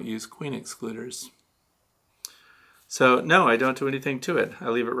I don't use queen excluders. So no, I don't do anything to it. I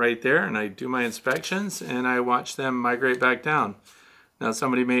leave it right there, and I do my inspections, and I watch them migrate back down. Now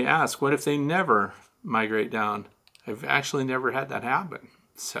somebody may ask, what if they never migrate down? I've actually never had that happen.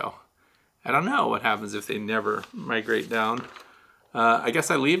 So I don't know what happens if they never migrate down. I guess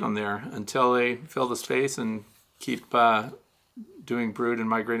I leave them there until they fill the space and keep doing brood and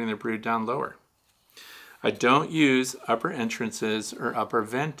migrating their brood down lower. I don't use upper entrances or upper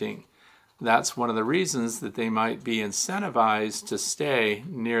venting. That's one of the reasons that they might be incentivized to stay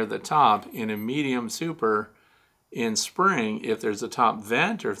near the top in a medium super in spring. If there's a top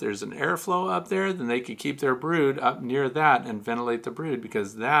vent or if there's an airflow up there, then they could keep their brood up near that and ventilate the brood,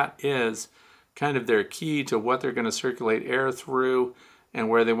 because that is kind of their key to what they're going to circulate air through and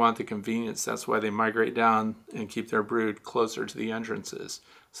where they want the convenience. That's why they migrate down and keep their brood closer to the entrances.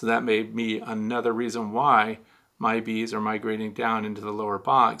 So that may be another reason why my bees are migrating down into the lower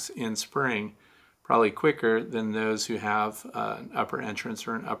box in spring, probably quicker than those who have an upper entrance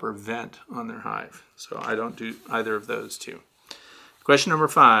or an upper vent on their hive. So I don't do either of those two. Question number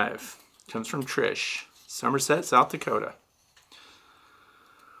 5 comes from Trish, Somerset, South Dakota.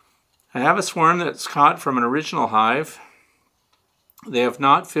 I have a swarm that's caught from an original hive. They have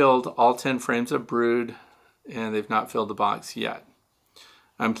not filled all 10 frames of brood, and they've not filled the box yet.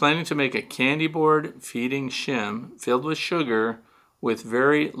 I'm planning to make a candy board feeding shim filled with sugar with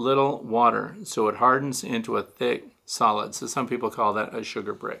very little water, so it hardens into a thick solid. So some people call that a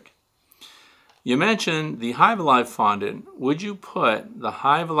sugar brick. You mentioned the Hive Alive fondant. Would you put the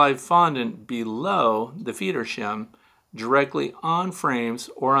Hive Alive fondant below the feeder shim, directly on frames,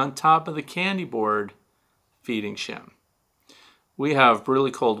 or on top of the candy board feeding shim? We have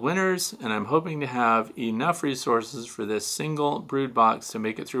brutally cold winters, and I'm hoping to have enough resources for this single brood box to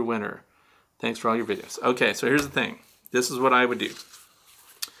make it through winter. Thanks for all your videos. Okay, so here's the thing. This is what I would do.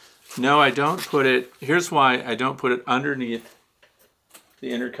 No, I don't put it, here's why I don't put it underneath the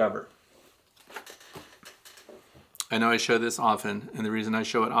inner cover. I know I show this often, and the reason I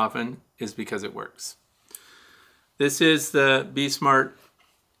show it often is because it works. This is the Be Smart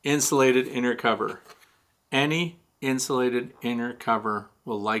insulated inner cover. Any insulated inner cover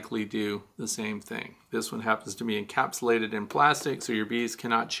will likely do the same thing. This one happens to be encapsulated in plastic, so your bees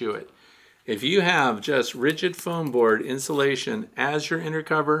cannot chew it. If you have just rigid foam board insulation as your inner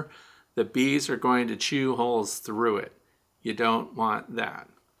cover, the bees are going to chew holes through it. You don't want that.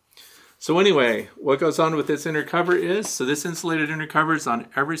 So anyway, what goes on with this inner cover is, so this insulated inner cover is on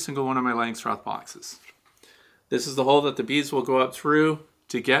every single one of my Langstroth boxes. This is the hole that the bees will go up through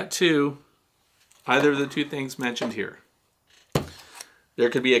to get to either of the two things mentioned here. There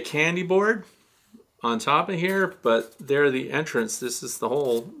could be a candy board on top of here, but there the entrance, this is the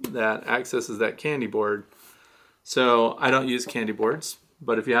hole that accesses that candy board. So I don't use candy boards,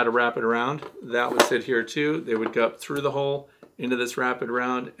 but if you had to wrap it around, that would sit here too. They would go up through the hole into this wrap it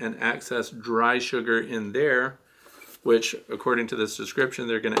around and access dry sugar in there, which according to this description,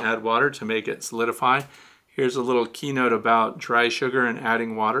 they're going to add water to make it solidify. Here's a little keynote about dry sugar and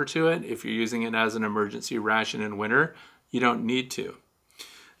adding water to it. If you're using it as an emergency ration in winter, you don't need to.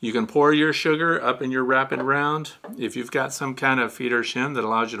 You can pour your sugar up in your wrap it around. If you've got some kind of feeder shim that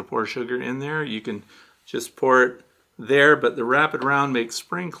allows you to pour sugar in there, you can just pour it there, but the wrap it around makes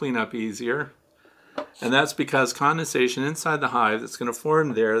spring cleanup easier. And that's because condensation inside the hive that's going to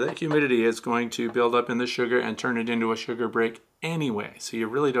form there, that humidity is going to build up in the sugar and turn it into a sugar brick anyway. So you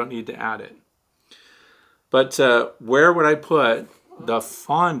really don't need to add it. But where would I put the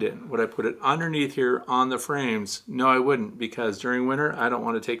fondant? Would I put it underneath here on the frames? No, I wouldn't, because during winter, I don't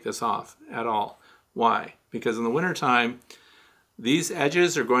want to take this off at all. Why? Because in the wintertime, these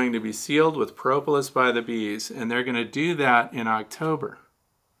edges are going to be sealed with propolis by the bees, and they're going to do that in October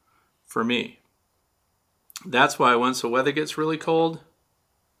for me. That's why once the weather gets really cold,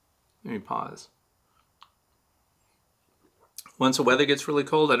 let me pause. Once the weather gets really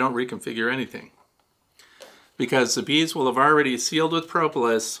cold, I don't reconfigure anything, because the bees will have already sealed with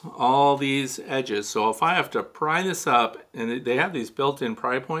propolis all these edges. So if I have to pry this up, and they have these built-in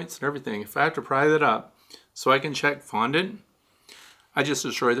pry points and everything, if I have to pry that up so I can check fondant, I just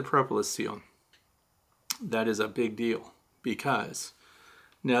destroy the propolis seal. That is a big deal, because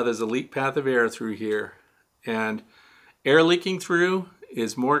now there's a leak path of air through here, and air leaking through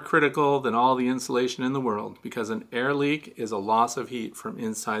is more critical than all the insulation in the world, because an air leak is a loss of heat from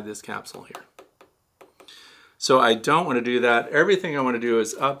inside this capsule here. So I don't want to do that. Everything I want to do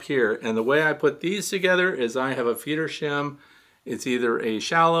is up here, and the way I put these together is I have a feeder shim. It's either a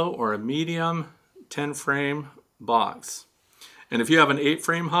shallow or a medium 10-frame box. And if you have an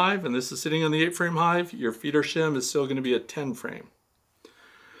 8-frame hive, and this is sitting on the 8-frame hive, your feeder shim is still going to be a 10-frame.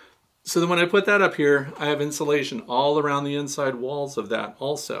 So then when I put that up here, I have insulation all around the inside walls of that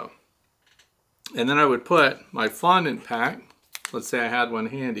also. And then I would put my fondant pack, let's say I had one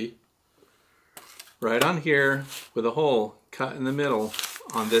handy, right on here with a hole cut in the middle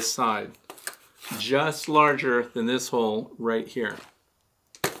on this side, just larger than this hole right here.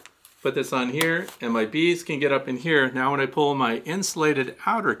 Put this on here, and my bees can get up in here. Now when I pull my insulated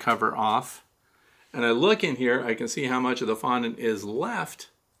outer cover off, and I look in here, I can see how much of the fondant is left.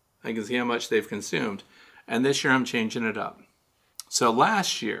 I can see how much they've consumed. And this year I'm changing it up. So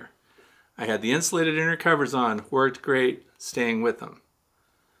last year, I had the insulated inner covers on, worked great, staying with them.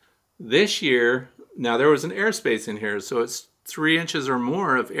 This year, now there was an airspace in here, so it's 3 inches or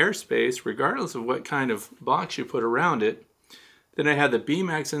more of airspace, regardless of what kind of box you put around it. Then I had the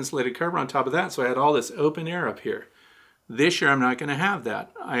Beemax insulated cover on top of that, so I had all this open air up here. This year I'm not going to have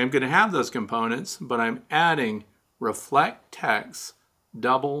that. I am going to have those components, but I'm adding Reflectex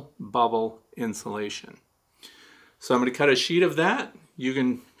double bubble insulation. So I'm going to cut a sheet of that. You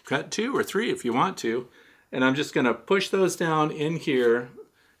can cut 2 or 3 if you want to. And I'm just going to push those down in here.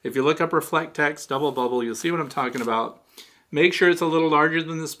 If you look up Reflectex double bubble, you'll see what I'm talking about. Make sure it's a little larger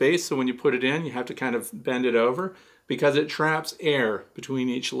than the space, so when you put it in, you have to kind of bend it over because it traps air between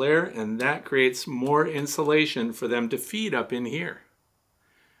each layer, and that creates more insulation for them to feed up in here.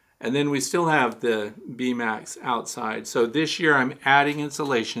 And then we still have the Beemax outside. So this year I'm adding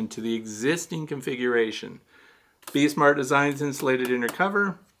insulation to the existing configuration. Be-Smart Designs insulated inner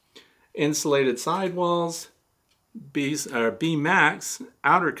cover, insulated sidewalls, Beemax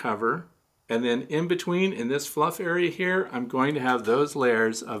outer cover, and then in between, in this fluff area here, I'm going to have those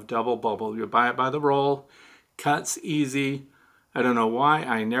layers of double bubble. You buy it by the roll, cuts easy. I don't know why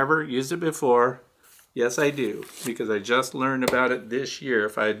I never used it before. Yes, I do, because I just learned about it this year.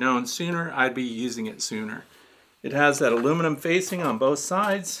 If I had known sooner, I'd be using it sooner. It has that aluminum facing on both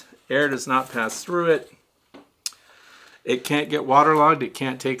sides. Air does not pass through it. It can't get waterlogged. It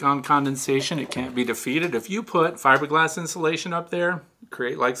can't take on condensation. It can't be defeated. If you put fiberglass insulation up there,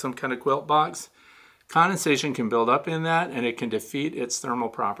 create like some kind of quilt box, condensation can build up in that and it can defeat its thermal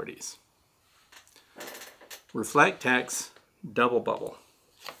properties. Reflectex double bubble.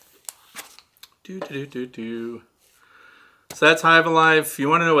 So that's Hive Alive. If you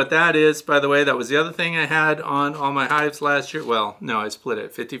want to know what that is, by the way, that was the other thing I had on all my hives last year. Well, no, I split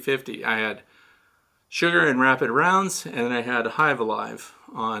it 50-50. I had sugar and rapid rounds, and then I had Hive Alive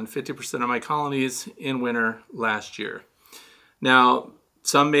on 50% of my colonies in winter last year. Now,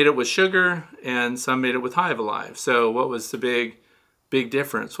 some made it with sugar and some made it with Hive Alive. So what was the big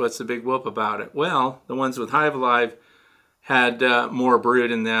difference? What's the big whoop about it? Well, the ones with Hive Alive had more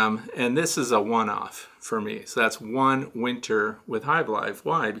brood in them, and this is a one-off for me. So that's one winter with Hive Alive.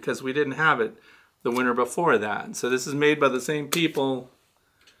 Why? Because we didn't have it the winter before that. So this is made by the same people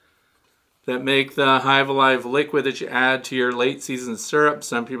that make the Hive Alive liquid that you add to your late season syrup.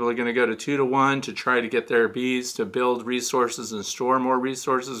 Some people are going to go to 2-to-1 to try to get their bees to build resources and store more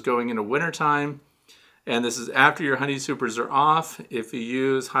resources going into wintertime. And this is after your honey supers are off. If you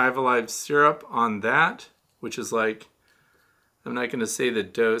use Hive Alive syrup on that, which is like, I'm not going to say the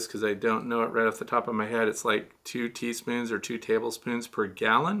dose because I don't know it right off the top of my head. It's like 2 teaspoons or 2 tablespoons per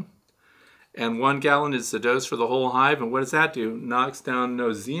gallon. And 1 gallon is the dose for the whole hive. And what does that do? Knocks down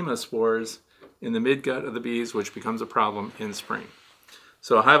nosema spores in the midgut of the bees, which becomes a problem in spring.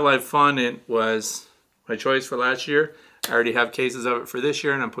 So Hive Alive fondant was my choice for last year. I already have cases of it for this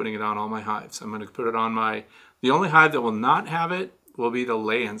year, and I'm putting it on all my hives. I'm going to put it on the only hive that will not have it will be the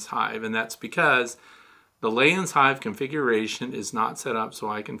Layens hive, and that's because the Layens hive configuration is not set up so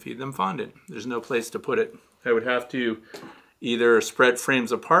I can feed them fondant. There's no place to put it. I would have to either spread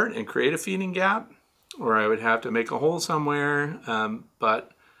frames apart and create a feeding gap, or I would have to make a hole somewhere,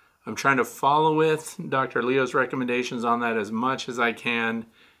 but I'm trying to follow with Dr. Leo's recommendations on that as much as I can,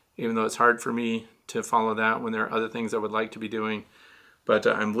 even though it's hard for me to follow that when there are other things I would like to be doing. But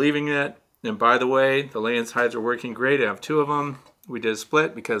I'm leaving it. And by the way, the Layens hives are working great. I have 2 of them. We did a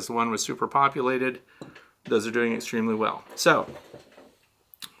split because the one was super populated. Those are doing extremely well. So,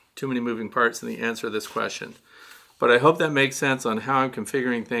 too many moving parts in the answer to this question. But I hope that makes sense on how I'm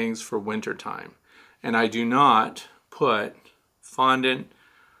configuring things for winter time. And I do not put fondant,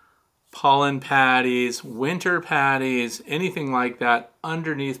 pollen patties, winter patties, anything like that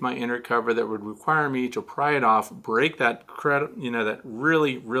underneath my inner cover that would require me to pry it off, break that that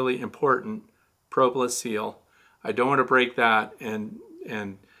really, really important propolis seal. I don't want to break that and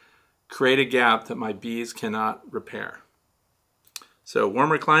create a gap that my bees cannot repair. So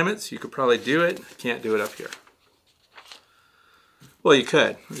warmer climates, you could probably do it. Can't do it up here. Well, you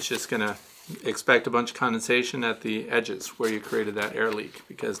could. It's just going to expect a bunch of condensation at the edges where you created that air leak,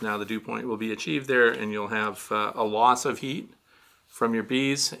 because now the dew point will be achieved there, and you'll have a loss of heat from your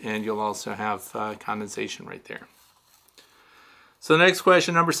bees, and you'll also have condensation right there. So the next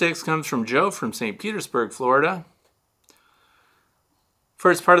question, number 6, comes from Joe from St. Petersburg, Florida.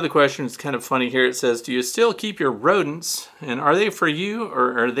 First part of the question is kind of funny here. It says, do you still keep your rodents, and are they for you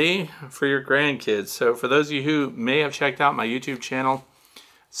or are they for your grandkids? So for those of you who may have checked out my YouTube channel,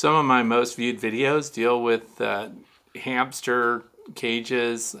 some of my most viewed videos deal with hamster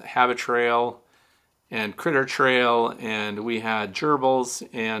cages, habit trail, and critter trail, and we had gerbils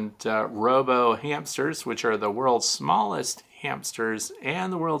and robo hamsters, which are the world's smallest hamsters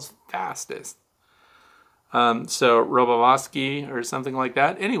and the world's fastest. So Robovoski or something like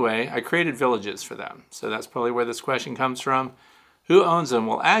that. Anyway, I created villages for them. So that's probably where this question comes from. Who owns them?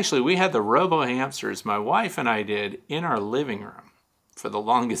 Well, actually, we had the robo hamsters, my wife and I did, in our living room for the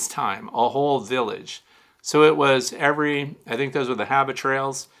longest time, a whole village. So it was I think those were the habit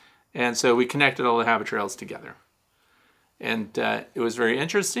trails, and so we connected all the habit trails together. And it was very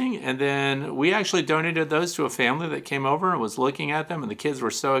interesting. And then we actually donated those to a family that came over and was looking at them, and the kids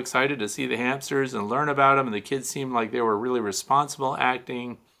were so excited to see the hamsters and learn about them, and the kids seemed like they were really responsible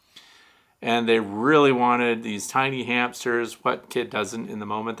acting. And they really wanted these tiny hamsters. What kid doesn't in the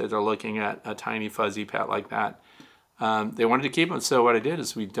moment that they're looking at a tiny fuzzy pet like that? They wanted to keep them. So what I did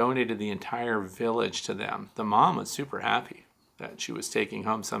is we donated the entire village to them. The mom was super happy that she was taking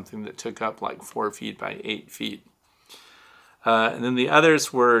home something that took up like 4 feet by 8 feet. And then the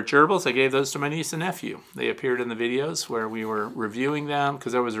others were gerbils. I gave those to my niece and nephew. They appeared in the videos where we were reviewing them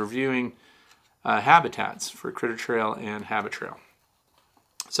because I was reviewing habitats for Critter Trail and Habit Trail.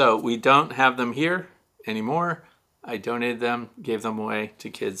 So we don't have them here anymore. I donated them, gave them away to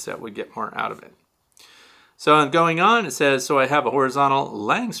kids that would get more out of it. So going on, it says, so I have a horizontal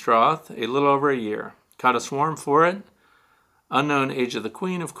Langstroth, a little over a year. Caught a swarm for it. Unknown age of the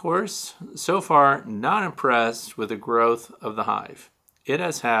queen, of course. So far, not impressed with the growth of the hive. It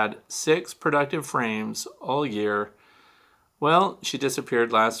has had 6 productive frames all year. Well, she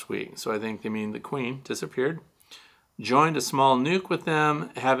disappeared last week, so I think they mean the queen disappeared. Joined a small nuke with them,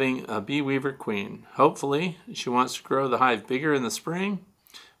 having a bee weaver queen. Hopefully, she wants to grow the hive bigger in the spring.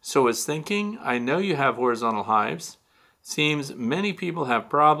 So was thinking, I know you have horizontal hives. Seems many people have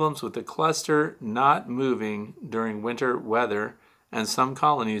problems with the cluster not moving during winter weather and some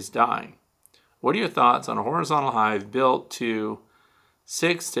colonies dying. What are your thoughts on a horizontal hive built to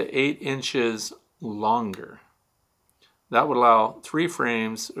 6 to 8 inches longer? That would allow 3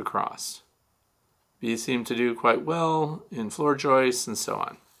 frames across. Bees seem to do quite well in floor joists and so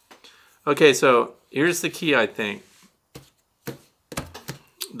on. Okay, so here's the key, I think.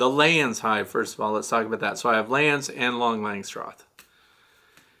 The Layens hive, first of all, let's talk about that. So I have Layens and long Langstroth.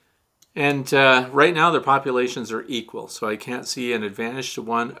 And right now their populations are equal, so I can't see an advantage to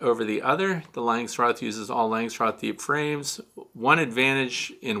one over the other. The Langstroth uses all Langstroth deep frames. One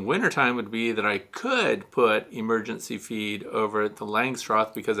advantage in wintertime would be that I could put emergency feed over the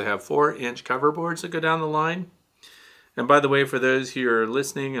Langstroth because I have 4-inch cover boards that go down the line. And by the way, for those who are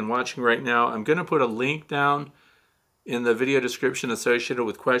listening and watching right now, I'm going to put a link down in the video description associated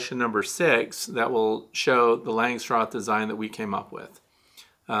with question number 6 that will show the Langstroth design that we came up with.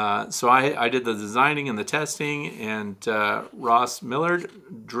 So I did the designing and the testing, and Ross Millard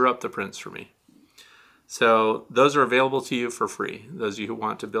drew up the prints for me. So those are available to you for free, those of you who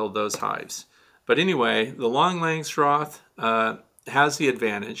want to build those hives. But anyway, the long Langstroth has the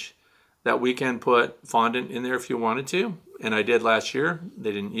advantage that we can put fondant in there if you wanted to, and I did last year.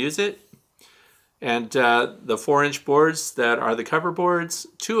 They didn't use it. And the 4-inch boards that are the cover boards,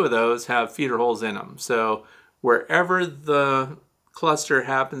 2 of those have feeder holes in them. So wherever the cluster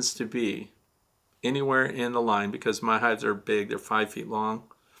happens to be, anywhere in the line, because my hives are big, they're 5 feet long.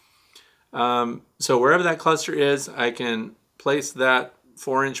 So wherever that cluster is, I can place that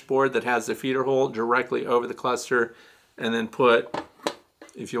 4-inch board that has the feeder hole directly over the cluster, and then put,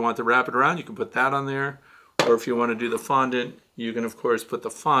 if you want to wrap it around, you can put that on there. Or if you want to do the fondant, you can of course put the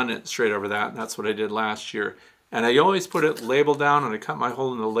fondant straight over that, and that's what I did last year. And I always put it label down, and I cut my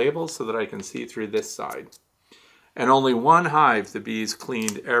hole in the label so that I can see through this side. And only one hive, the bees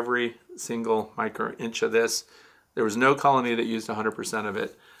cleaned every single micro inch of this. There was no colony that used 100% of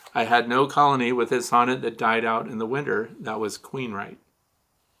it. I had no colony with this on it that died out in the winter. That was queen right.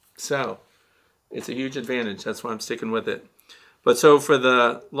 So it's a huge advantage. That's why I'm sticking with it. But so for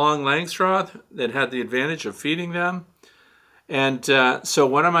the long Langstroth, that had the advantage of feeding them. And so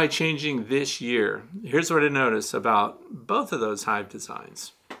what am I changing this year? Here's what I noticed about both of those hive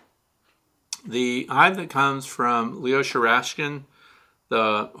designs. The hive that comes from Leo Sharashkin,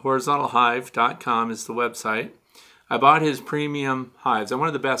 the horizontalhive.com is the website. I bought his premium hives. I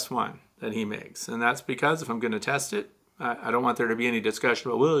wanted the best one that he makes. And that's because if I'm going to test it, I don't want there to be any discussion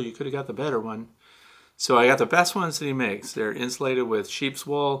about, well, you could have got the better one. So I got the best ones that he makes. They're insulated with sheep's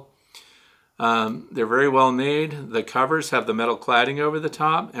wool. They're very well made. The covers have the metal cladding over the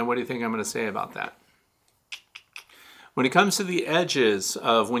top. And what do you think I'm going to say about that? When it comes to the edges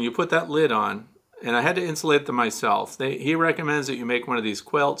of when you put that lid on, and I had to insulate them myself, he recommends that you make one of these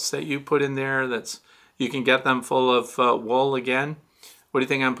quilts that you put in there you can get them full of wool again. What do you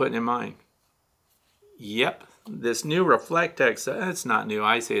think I'm putting in mine? Yep, this new Reflectex, it's not new,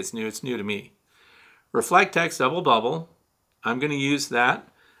 I say it's new to me. Reflectex Double Bubble, I'm going to use that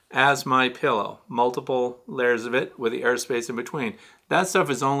as my pillow. Multiple layers of it with the airspace in between. That stuff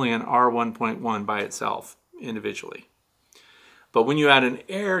is only an R1.1 by itself, individually. But when you add an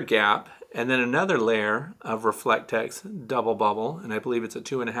air gap and then another layer of Reflectex double bubble, and I believe it's a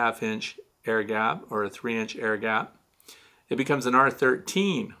 2.5 inch air gap or a 3 inch air gap, it becomes an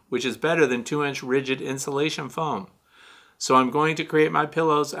R13, which is better than 2 inch rigid insulation foam. So I'm going to create my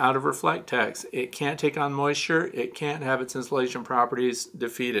pillows out of Reflectex. It can't take on moisture. It can't have its insulation properties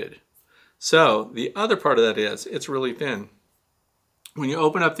defeated. So the other part of that is it's really thin. When you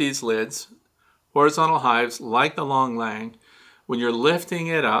open up these lids, horizontal hives like the Long Lang, when you're lifting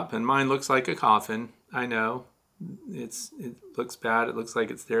it up, and mine looks like a coffin, I know, it looks bad, it looks like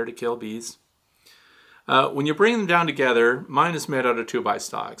it's there to kill bees. When you bring them down together, mine is made out of 2x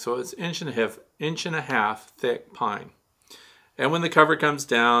stock, so it's inch and a half thick pine. And when the cover comes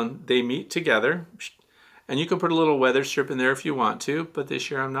down, they meet together, and you can put a little weather strip in there if you want to, but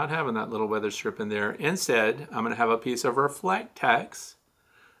this year I'm not having that little weather strip in there. Instead, I'm going to have a piece of Reflectex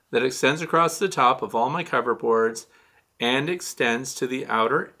that extends across the top of all my cover boards and extends to the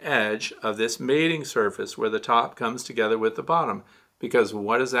outer edge of this mating surface where the top comes together with the bottom. Because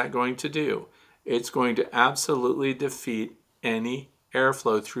what is that going to do? It's going to absolutely defeat any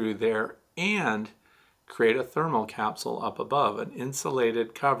airflow through there and create a thermal capsule up above, an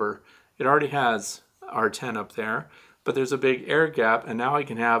insulated cover. It already has R10 up there, but there's a big air gap, and now I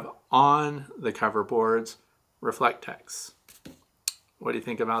can have on the cover boards Reflectex. What do you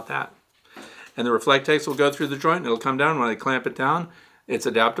think about that? And the Reflectex will go through the joint and it'll come down when I clamp it down. It's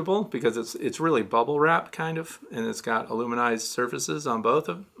adaptable because it's really bubble wrap kind of, and it's got aluminized surfaces on both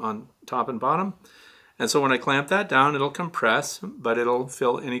on top and bottom. And so when I clamp that down, it'll compress, but it'll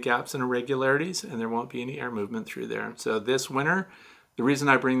fill any gaps and irregularities, and there won't be any air movement through there. So this winter, the reason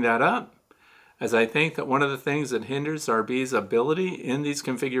I bring that up is I think that one of the things that hinders our bees' ability in these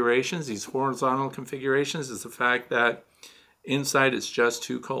configurations, these horizontal configurations, is the fact that inside it's just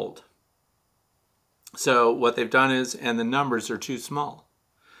too cold. So what they've done is, and the numbers are too small.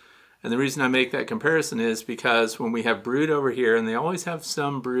 And the reason I make that comparison is because when we have brood over here, and they always have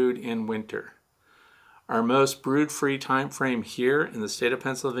some brood in winter, our most brood-free time frame here in the state of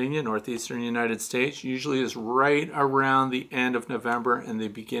Pennsylvania, northeastern United States, usually is right around the end of November and the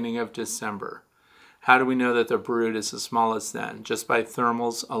beginning of December. How do we know that the brood is the smallest then? Just by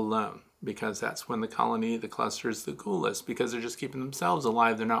thermals alone, because that's when the colony, the cluster is the coolest, because they're just keeping themselves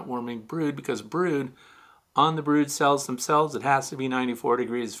alive. They're not warming brood, because brood, on the brood cells themselves, it has to be 94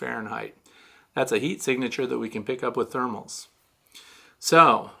 degrees Fahrenheit. That's a heat signature that we can pick up with thermals.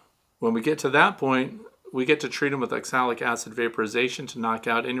 So when we get to that point, we get to treat them with oxalic acid vaporization to knock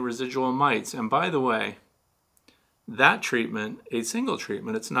out any residual mites. And by the way, that treatment, a single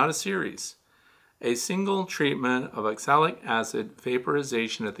treatment, it's not a series. A single treatment of oxalic acid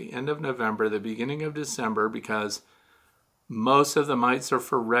vaporization at the end of November, the beginning of December, because most of the mites are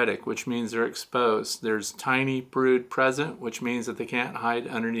phoretic, which means they're exposed. There's tiny brood present, which means that they can't hide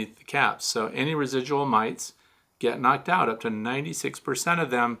underneath the caps. So any residual mites get knocked out, up to 96% of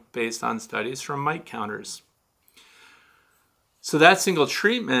them based on studies from mite counters. So that single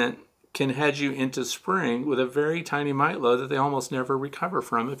treatment can hedge you into spring with a very tiny mite load that they almost never recover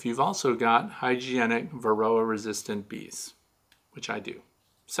from if you've also got hygienic Varroa-resistant bees, which I do.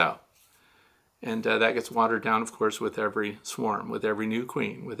 So, and that gets watered down, of course, with every swarm, with every new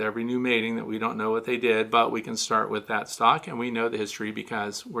queen, with every new mating that we don't know what they did, but we can start with that stock, and we know the history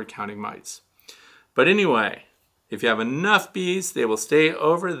because we're counting mites. But anyway, if you have enough bees, they will stay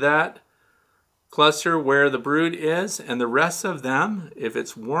over that cluster where the brood is, and the rest of them, if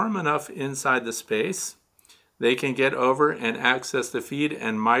it's warm enough inside the space, they can get over and access the feed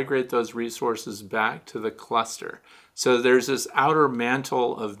and migrate those resources back to the cluster. So there's this outer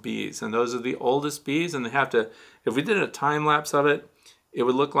mantle of bees, and those are the oldest bees, and they have to, if we did a time lapse of it, it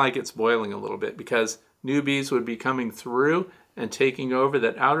would look like it's boiling a little bit because new bees would be coming through and taking over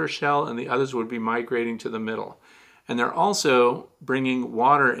that outer shell, and the others would be migrating to the middle. And they're also bringing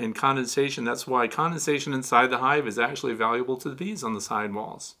water and condensation. That's why condensation inside the hive is actually valuable to the bees on the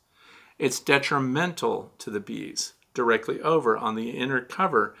sidewalls. It's detrimental to the bees directly over on the inner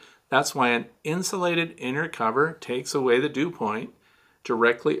cover. That's why an insulated inner cover takes away the dew point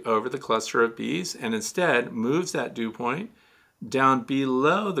directly over the cluster of bees and instead moves that dew point down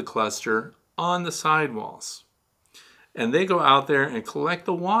below the cluster on the sidewalls. And they go out there and collect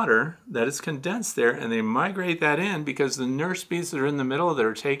the water that is condensed there, and they migrate that in because the nurse bees that are in the middle that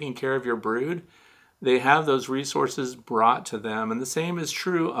are taking care of your brood, they have those resources brought to them. And the same is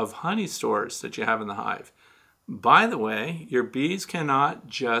true of honey stores that you have in the hive. By the way, your bees cannot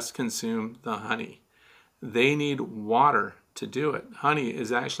just consume the honey. They need water to do it. Honey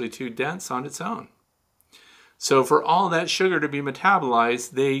is actually too dense on its own. So for all that sugar to be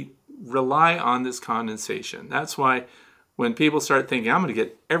metabolized, they rely on this condensation. That's why when people start thinking, I'm going to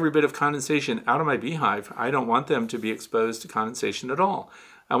get every bit of condensation out of my beehive, I don't want them to be exposed to condensation at all.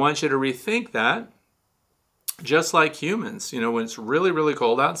 I want you to rethink that, just like humans. You know, when it's really, really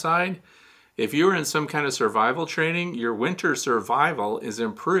cold outside, if you're in some kind of survival training, your winter survival is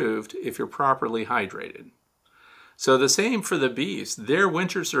improved if you're properly hydrated. So the same for the bees. Their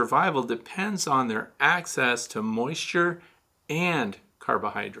winter survival depends on their access to moisture and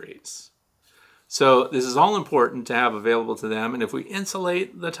carbohydrates. So this is all important to have available to them. And if we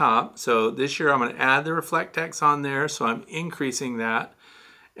insulate the top, so this year I'm going to add the Reflectex on there, so I'm increasing that.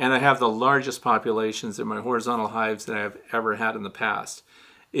 And I have the largest populations in my horizontal hives that I've ever had in the past.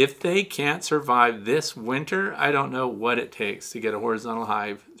 If they can't survive this winter, I don't know what it takes to get a horizontal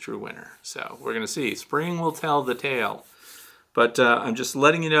hive through winter. So we're going to see. Spring will tell the tale. But I'm just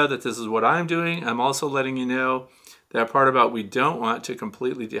letting you know that this is what I'm doing. I'm also letting you know that part about we don't want to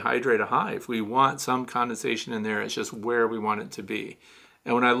completely dehydrate a hive. We want some condensation in there. It's just where we want it to be.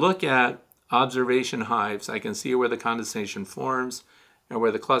 And when I look at observation hives, I can see where the condensation forms and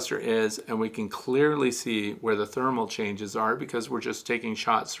where the cluster is, and we can clearly see where the thermal changes are because we're just taking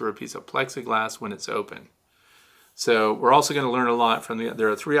shots through a piece of plexiglass when it's open. So we're also going to learn a lot from there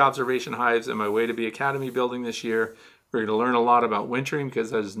are 3 observation hives in my Way to Bee Academy building this year. We're going to learn a lot about wintering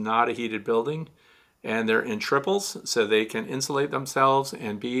because that is not a heated building. And they're in triples, so they can insulate themselves,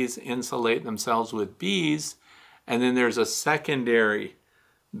 and bees insulate themselves with bees. And then there's a secondary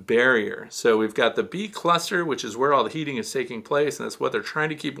barrier. So we've got the bee cluster, which is where all the heating is taking place, and that's what they're trying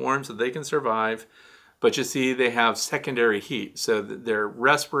to keep warm so they can survive. But you see, they have secondary heat. So they're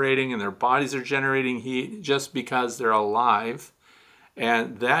respirating and their bodies are generating heat just because they're alive.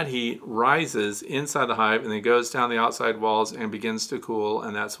 And that heat rises inside the hive and then goes down the outside walls and begins to cool,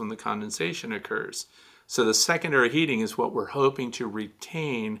 and that's when the condensation occurs. So the secondary heating is what we're hoping to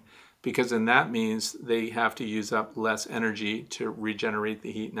retain, because then that means they have to use up less energy to regenerate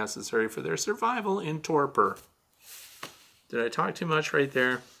the heat necessary for their survival in torpor. Did I talk too much right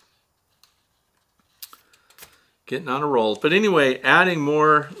there? Getting on a roll. But anyway, adding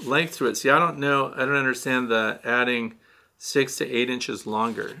more length to it. See, I don't understand the adding 6 to 8 inches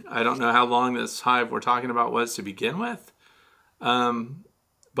longer. I don't know how long this hive we're talking about was to begin with, but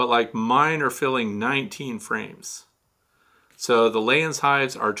like mine are filling 19 frames. So the Layens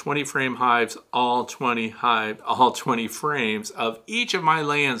hives are 20 frame hives, all 20 frames of each of my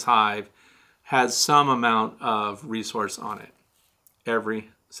Layens hive has some amount of resource on it, every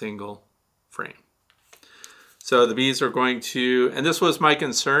single frame. So the bees are going to, and this was my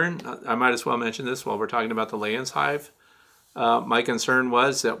concern, I might as well mention this while we're talking about the Layens hive. My concern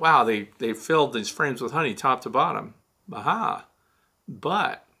was that, wow, they filled these frames with honey top to bottom. Aha.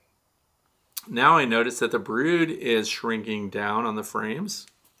 But now I notice that the brood is shrinking down on the frames.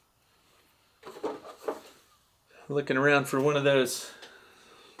 Looking around for one of those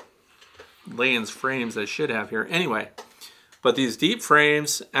Layens frames I should have here. Anyway, but these deep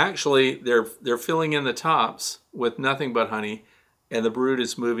frames, actually, they're filling in the tops with nothing but honey, and the brood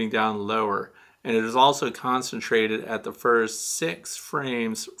is moving down lower. And it is also concentrated at the first 6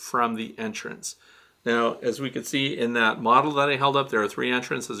 frames from the entrance. Now, as we can see in that model that I held up, there are 3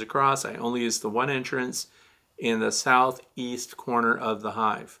 entrances across. I only used the one entrance in the southeast corner of the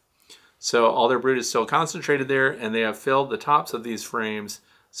hive. So all their brood is still concentrated there, and they have filled the tops of these frames.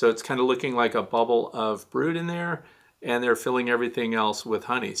 So it's kind of looking like a bubble of brood in there, and they're filling everything else with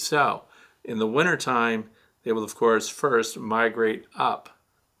honey. So in the wintertime, they will, of course, first migrate up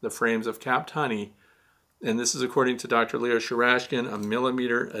the frames of capped honey, and this is according to Dr. Leo Shurashkin, 1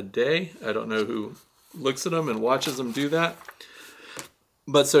 millimeter a day. I don't know who looks at them and watches them do that,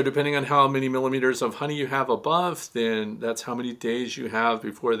 but so depending on how many millimeters of honey you have above, then that's how many days you have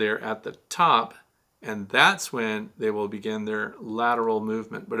before they're at the top, and that's when they will begin their lateral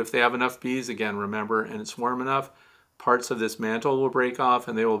movement. But if they have enough bees, again, remember, and it's warm enough, parts of this mantle will break off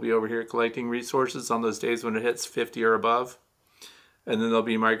and they will be over here collecting resources on those days when it hits 50 or above. And then they'll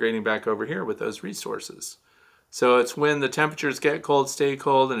be migrating back over here with those resources. So it's when the temperatures get cold, stay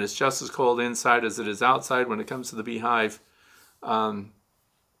cold, and it's just as cold inside as it is outside when it comes to the beehive, then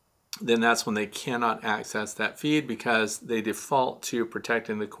that's when they cannot access that feed because they default to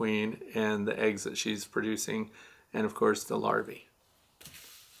protecting the queen and the eggs that she's producing, and of course the larvae.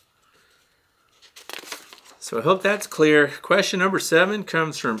 So I hope that's clear. Question number 7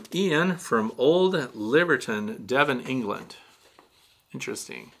 comes from Ian from Old Liverton, Devon, England.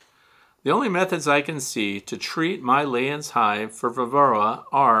 Interesting. The only methods I can see to treat my Layens hive for varroa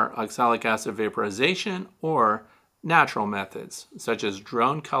are oxalic acid vaporization or natural methods, such as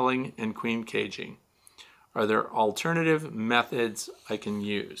drone culling and queen caging. Are there alternative methods I can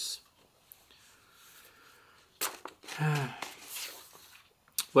use?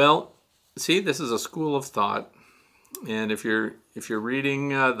 Well, see, this is a school of thought, and if you're reading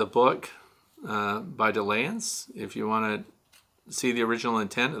the book by Layens, if you want to see the original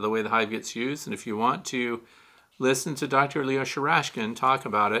intent of the way the hive gets used, and if you want to listen to Dr. Leo Shurashkin talk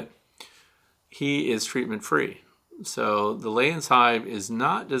about it, he is treatment free. So the Layens hive is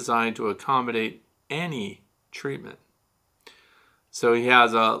not designed to accommodate any treatment. So he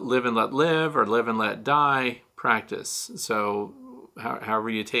has a live and let live or live and let die practice. So however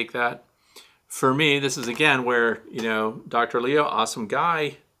you take that. For me, this is again where, you know, Dr. Leo, awesome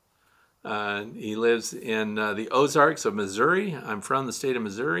guy. He lives in the Ozarks of Missouri. I'm from the state of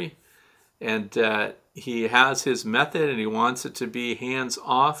Missouri. And he has his method and he wants it to be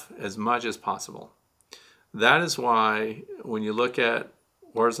hands-off as much as possible. That is why when you look at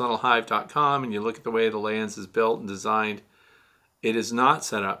horizontalhive.com and you look at the way the Layens is built and designed, it is not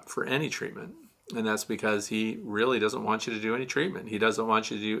set up for any treatment. And that's because he really doesn't want you to do any treatment. He doesn't want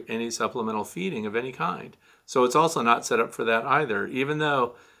you to do any supplemental feeding of any kind. So it's also not set up for that either. Even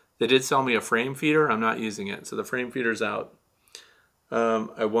though they did sell me a frame feeder, I'm not using it. So the frame feeder's out.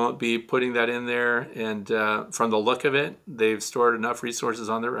 I won't be putting that in there. And from the look of it, they've stored enough resources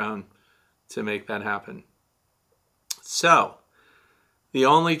on their own to make that happen. So the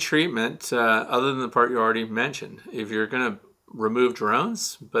only treatment, other than the part you already mentioned, if you're going to remove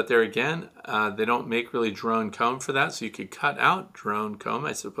drones, but there again, they don't make really drone comb for that, so you could cut out drone comb,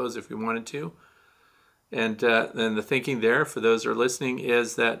 I suppose, if you wanted to. And then the thinking there, for those who are listening,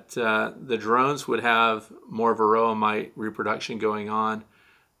 is that the drones would have more varroa mite reproduction going on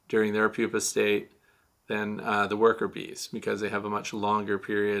during their pupa state than the worker bees, because they have a much longer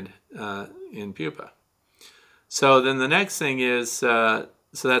period in pupa. So then the next thing is, so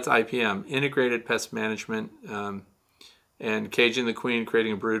that's IPM, integrated pest management, and caging the queen,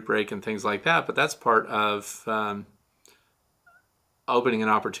 creating a brood break, and things like that. But that's part of opening an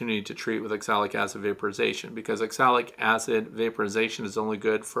opportunity to treat with oxalic acid vaporization, because oxalic acid vaporization is only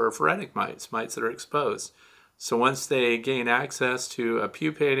good for phoretic mites, mites that are exposed. So once they gain access to a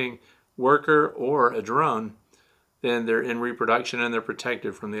pupating worker or a drone, then they're in reproduction and they're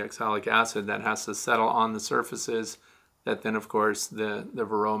protected from the oxalic acid that has to settle on the surfaces that then, of course, the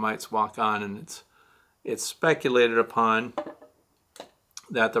varroa mites walk on. And it's speculated upon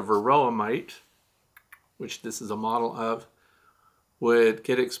that the varroa mite, which this is a model of, would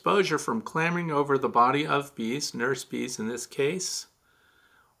get exposure from clambering over the body of bees, nurse bees in this case,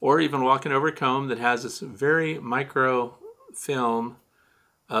 or even walking over a comb that has this very micro film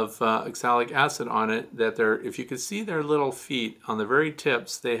of oxalic acid on it, that if you could see their little feet on the very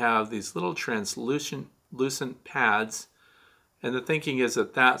tips, they have these little translucent pads. And the thinking is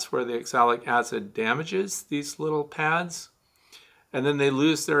that that's where the oxalic acid damages these little pads. And then they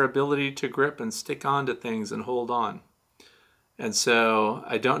lose their ability to grip and stick onto things and hold on. And so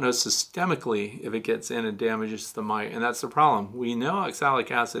I don't know systemically if it gets in and damages the mite. And that's the problem. We know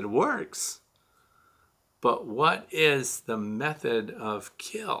oxalic acid works, but what is the method of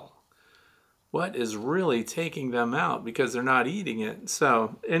kill? What is really taking them out, because they're not eating it?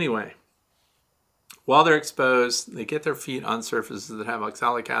 So anyway, while they're exposed, they get their feet on surfaces that have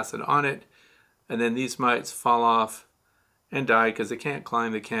oxalic acid on it, and then these mites fall off and die because they can't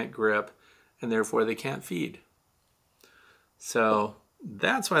climb, they can't grip, and therefore they can't feed. So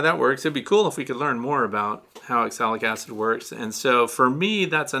that's why that works. It'd be cool if we could learn more about how oxalic acid works. And so for me,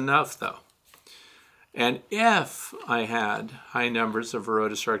 that's enough though. And if I had high numbers of varroa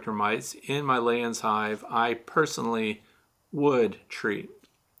destructor mites in my Layens hive, I personally would treat.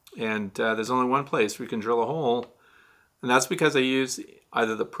 And there's only one place we can drill a hole, and that's because I use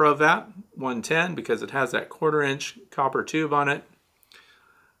either the ProVap 110, because it has that 1/4-inch copper tube on it,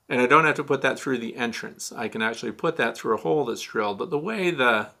 and I don't have to put that through the entrance. I can actually put that through a hole that's drilled. But the way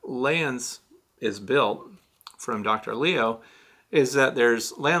the Layens is built from Dr. Leo is that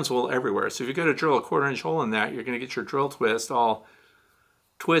there's lamb's wool everywhere. So if you go to drill a 1/4-inch hole in that, you're going to get your drill twist all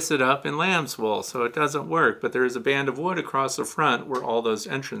twisted up in lamb's wool. So it doesn't work. But there is a band of wood across the front where all those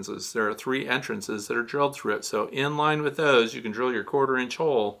entrances, there are 3 entrances that are drilled through it. So in line with those, you can drill your 1/4-inch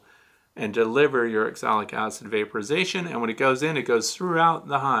hole and deliver your oxalic acid vaporization. And when it goes in, it goes throughout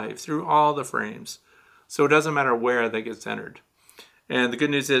the hive, through all the frames. So it doesn't matter where that gets entered. And the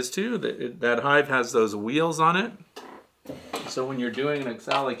good news is too, that hive has those wheels on it. So when you're doing an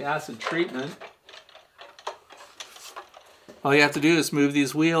oxalic acid treatment, all you have to do is move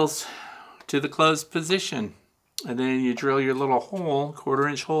these wheels to the closed position. And then you drill your little hole,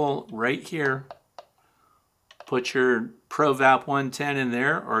 1/4-inch hole right here. Put your ProVap 110 in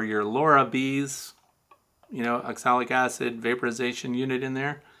there, or your Laura Bees, oxalic acid vaporization unit in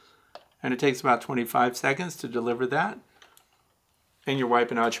there. and it takes about 25 seconds to deliver that, and you're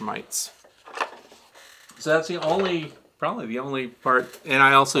wiping out your mites. So that's probably the only part, and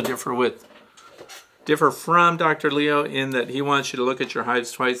I also differ from Dr. Leo in that he wants you to look at your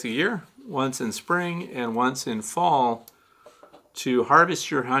hives twice a year, once in spring and once in fall, to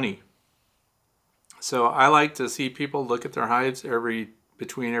harvest your honey. So I like to see people look at their hives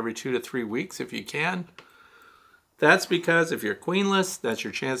between every 2 to 3 weeks if you can. That's because if you're queenless, that's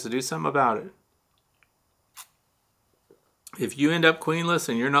your chance to do something about it. If you end up queenless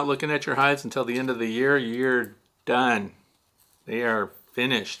and you're not looking at your hives until the end of the year, you're done. They are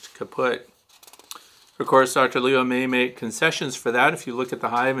finished, kaput. Of course, Dr. Leo may make concessions for that if you look at the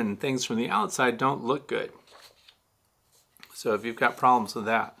hive and things from the outside don't look good. So if you've got problems with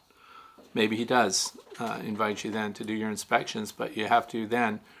that, maybe he does invite you then to do your inspections, but you have to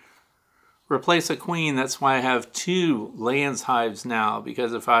then replace a queen. That's why I have 2 Layens hives now,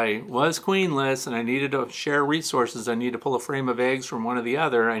 because if I was queenless and I needed to share resources, I need to pull a frame of eggs from one or the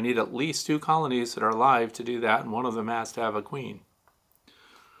other. I need at least 2 colonies that are live to do that, and one of them has to have a queen.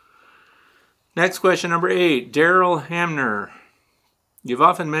 Next question, number 8, Daryl Hamner. You've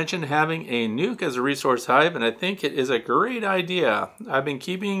often mentioned having a nuke as a resource hive, and I think it is a great idea. I've been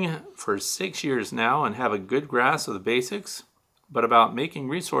keeping for 6 years now and have a good grasp of the basics, but about making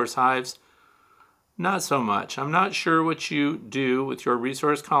resource hives, not so much. I'm not sure what you do with your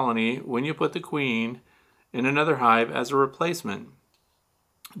resource colony when you put the queen in another hive as a replacement.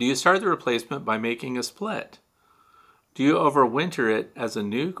 Do you start the replacement by making a split? Do you overwinter it as a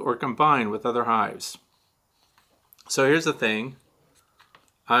nuke or combine with other hives? So here's the thing.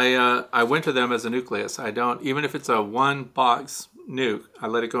 I winter them as a nucleus. I don't, even if it's a 1-box nuke, I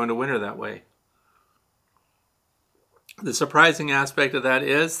let it go into winter that way. The surprising aspect of that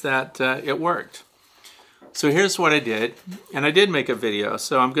is that it worked. So here's what I did, and I did make a video.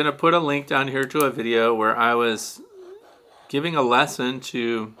 So I'm going to put a link down here to a video where I was giving a lesson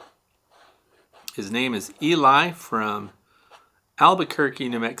to, his name is Eli from Albuquerque,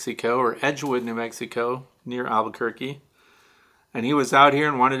 New Mexico, or Edgewood, New Mexico, near Albuquerque. And he was out here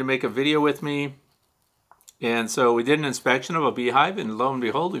and wanted to make a video with me. And so we did an inspection of a beehive, and lo and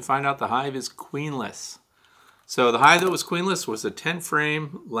behold, we find out the hive is queenless. So the hive that was queenless was a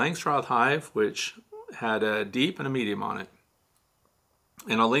 10-frame Langstroth hive, which had a deep and a medium on it.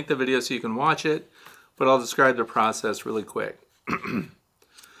 And I'll link the video so you can watch it, but I'll describe the process really quick.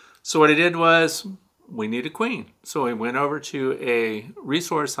 So what I did was, we need a queen. So we went over to a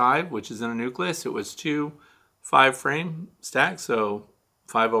resource hive, which is in a nucleus. It was 2 5-frame stacks, so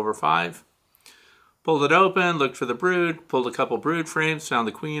 5 over 5. Pulled it open, looked for the brood, pulled a couple brood frames, found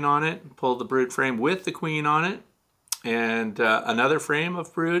the queen on it, pulled the brood frame with the queen on it, and another frame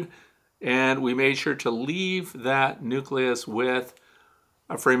of brood, and we made sure to leave that nucleus with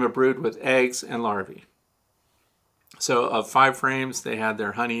a frame of brood with eggs and larvae. So of 5 frames, they had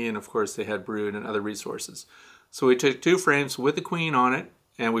their honey, and of course they had brood and other resources. So we took 2 frames with the queen on it,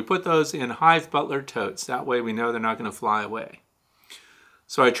 and we put those in Hive Butler totes. That way we know they're not going to fly away.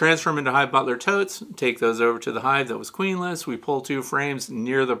 So I transfer them into Hive Butler totes, take those over to the hive that was queenless. We pull 2 frames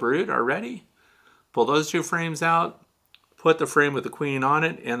near the brood already. Pull those 2 frames out, put the frame with the queen on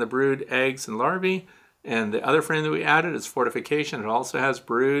it and the brood, eggs, and larvae. And the other frame that we added is fortification. It also has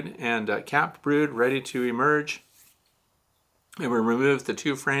brood and capped brood ready to emerge. And we removed the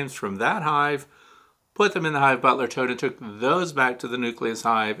 2 frames from that hive, put them in the Hive Butler tote, and took those back to the nucleus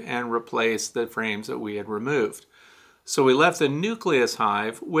hive and replaced the frames that we had removed. So we left the nucleus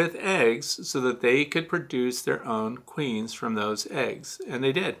hive with eggs so that they could produce their own queens from those eggs, and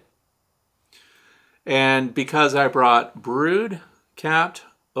they did. And because I brought brood, capped,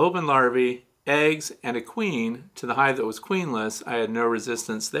 open larvae, eggs, and a queen to the hive that was queenless, I had no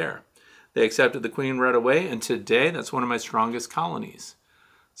resistance there. They accepted the queen right away, and today that's one of my strongest colonies.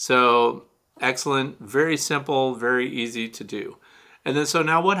 So excellent, very simple, very easy to do. And then so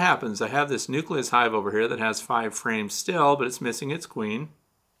now what happens? I have this nucleus hive over here that has 5 frames still, but it's missing its queen.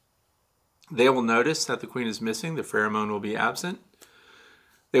 They will notice that the queen is missing. The pheromone will be absent.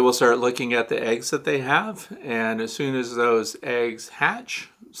 They will start looking at the eggs that they have, and as soon as those eggs hatch,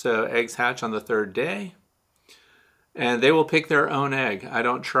 so eggs hatch on the 3rd day, and they will pick their own egg. I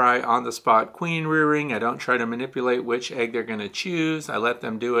don't try on-the-spot queen rearing. I don't try to manipulate which egg they're going to choose. I let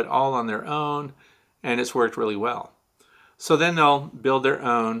them do it all on their own, and it's worked really well. So then they'll build their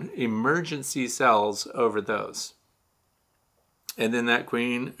own emergency cells over those. And then that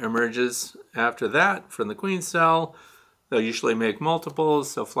queen emerges after that from the queen cell. They'll usually make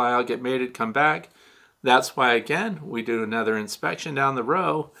multiples. They'll fly out, get mated, come back. That's why, again, we do another inspection down the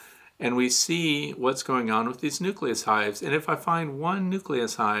row, and we see what's going on with these nucleus hives. And if I find one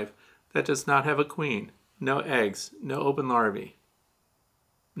nucleus hive that does not have a queen, no eggs, no open larvae.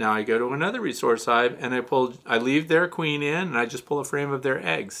 Now I go to another resource hive and I leave their queen in and I just pull a frame of their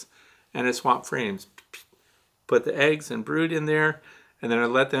eggs and I swap frames. Put the eggs and brood in there and then I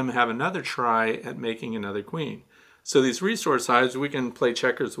let them have another try at making another queen. So these resource hives, we can play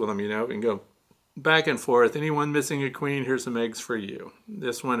checkers with them, you know, we can go back and forth. Anyone missing a queen, here's some eggs for you.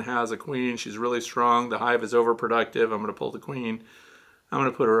 This one has a queen, she's really strong, the hive is overproductive, I'm going to pull the queen, I'm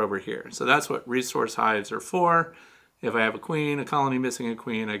going to put her over here. So that's what resource hives are for. If I have a queen, a colony missing a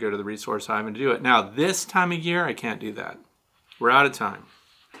queen, I go to the resource hive and do it. Now, this time of year, I can't do that. We're out of time.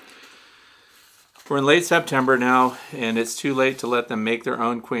 We're in late September now, and it's too late to let them make their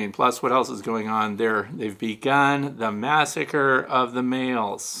own queen. Plus, what else is going on there? They've begun the massacre of the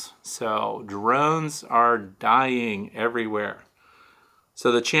males. So, drones are dying everywhere.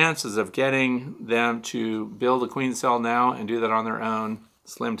 So, the chances of getting them to build a queen cell now and do that on their own,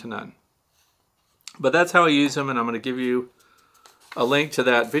 slim to none. But that's how I use them, and I'm going to give you a link to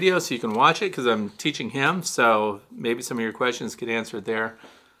that video so you can watch it because I'm teaching him, so maybe some of your questions get answered there.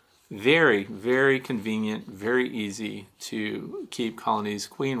 Very, very convenient, very easy to keep colonies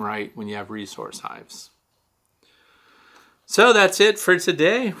queen right when you have resource hives. So that's it for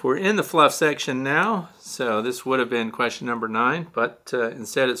today. We're in the fluff section now, so this would have been question number 9, but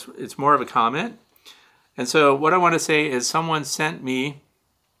instead it's more of a comment. And so what I want to say is someone sent me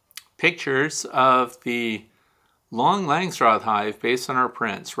pictures of the long Langstroth hive based on our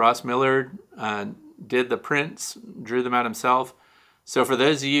prints. Ross Miller did the prints, drew them out himself. So for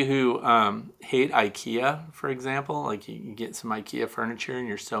those of you who hate IKEA, for example, like you get some IKEA furniture and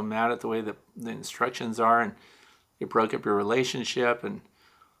you're so mad at the way that the instructions are and it broke up your relationship and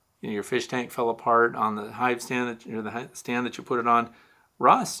you know, your fish tank fell apart on the hive stand or the stand that you put it on,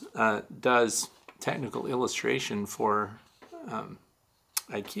 Ross does technical illustration for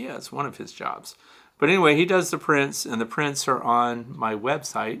IKEA. It's one of his jobs. But anyway, he does the prints, and the prints are on my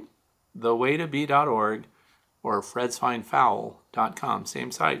website, thewaytobee.org or fredsfinefowl.com.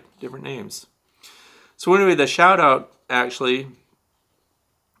 Same site, different names. So anyway, the shout out actually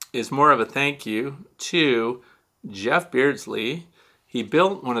is more of a thank you to Jeff Beardsley. He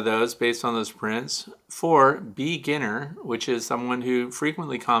built one of those based on those prints for Beginner, which is someone who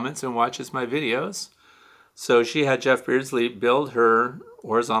frequently comments and watches my videos. So she had Jeff Beardsley build her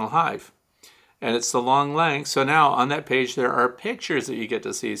horizontal hive. And it's the long length. So now on that page there are pictures that you get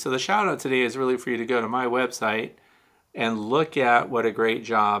to see. So the shout out today is really for you to go to my website and look at what a great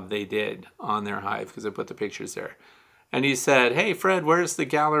job they did on their hive because I put the pictures there. And he said, hey Fred, where's the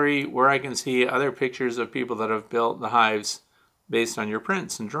gallery where I can see other pictures of people that have built the hives based on your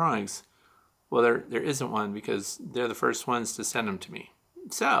prints and drawings? Well, there isn't one because they're the first ones to send them to me.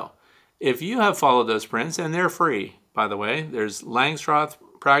 So if you have followed those prints, and they're free, by the way, there's Langstroth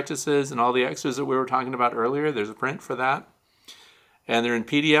practices and all the extras that we were talking about earlier. There's a print for that. And they're in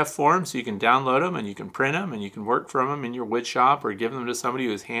PDF form, so you can download them and you can print them and you can work from them in your wood shop or give them to somebody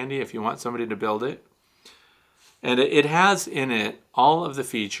who's handy if you want somebody to build it. And it has in it all of the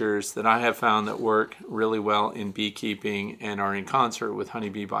features that I have found that work really well in beekeeping and are in concert with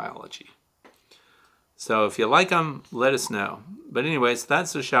honeybee biology. So if you like them, let us know. But anyways,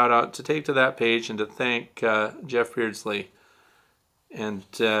 that's a shout out to take to that page and to thank Jeff Beardsley. And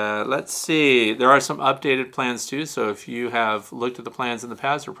let's see, there are some updated plans too. So if you have looked at the plans in the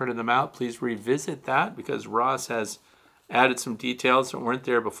past or printed them out, please revisit that because Ross has added some details that weren't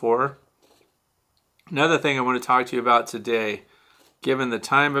there before. Another thing I want to talk to you about today, given the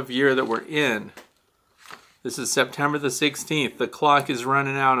time of year that we're in, this is September the 16th. The clock is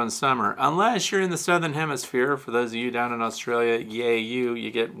running out on summer. Unless you're in the southern hemisphere. For those of you down in Australia, yay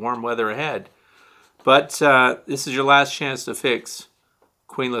you get warm weather ahead. But this is your last chance to fix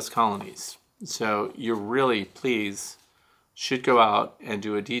queenless colonies. So you really, please, should go out and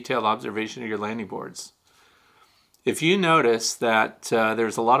do a detailed observation of your landing boards. If you notice that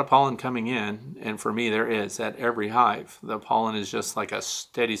there's a lot of pollen coming in, and for me there is at every hive, the pollen is just like a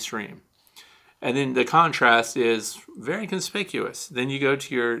steady stream. And then the contrast is very conspicuous. Then you go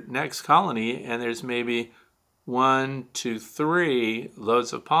to your next colony and there's maybe 1 to 3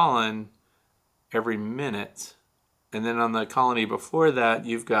 loads of pollen every minute. And then on the colony before that,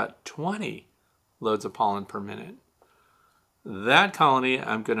 you've got 20 loads of pollen per minute. That colony,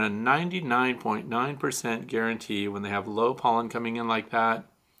 I'm going to 99.9% guarantee when they have low pollen coming in like that,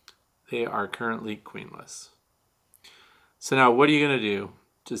 they are currently queenless. So now what are you going to do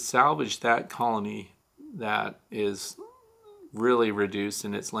to salvage that colony that is really reduced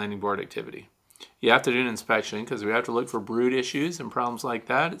in its landing board activity? You have to do an inspection because we have to look for brood issues and problems like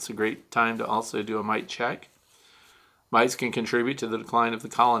that. It's a great time to also do a mite check. Mites can contribute to the decline of the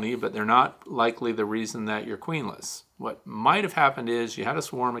colony, but they're not likely the reason that you're queenless. What might have happened is you had a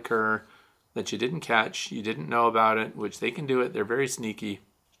swarm occur that you didn't catch, you didn't know about it, which they can do it, they're very sneaky.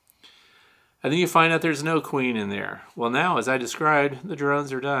 And then you find out there's no queen in there. Well, now, as I described, the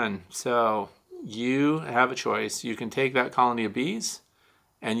drones are done. So you have a choice. You can take that colony of bees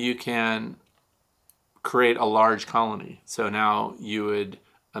and you can create a large colony. So now you would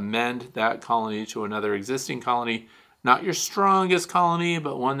amend that colony to another existing colony. Not your strongest colony,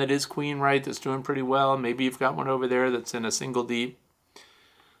 but one that is queen right, that's doing pretty well. Maybe you've got one over there that's in a single deep.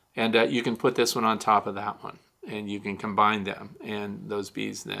 And you can put this one on top of that one. And you can combine them. And those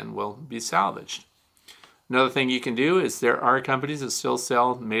bees then will be salvaged. Another thing you can do is there are companies that still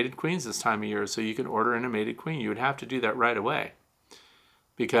sell mated queens this time of year. So you can order in a mated queen. You would have to do that right away.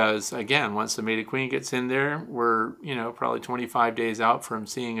 Because, again, once the mated queen gets in there, we're, probably 25 days out from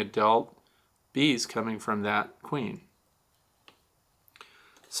seeing adult bees coming from that queen.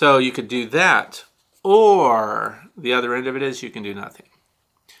 So you could do that, or the other end of it is you can do nothing.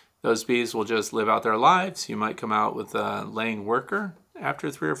 Those bees will just live out their lives. You might come out with a laying worker after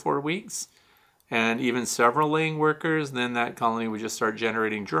 3 or 4 weeks, and even several laying workers. Then that colony would just start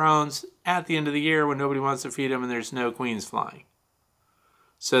generating drones at the end of the year when nobody wants to feed them and there's no queens flying.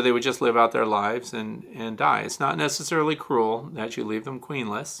 So they would just live out their lives and die. It's not necessarily cruel that you leave them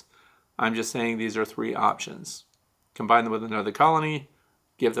queenless. I'm just saying these are 3 options. Combine them with another colony,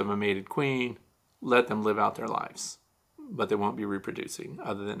 give them a mated queen, let them live out their lives. But they won't be reproducing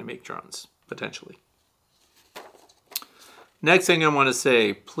other than to make drones, potentially. Next thing I want to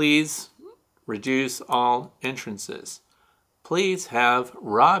say, please reduce all entrances. Please have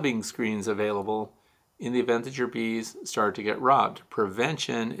robbing screens available in the event that your bees start to get robbed.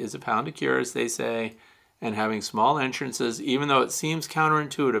 Prevention is a pound of cure, as they say, and having small entrances, even though it seems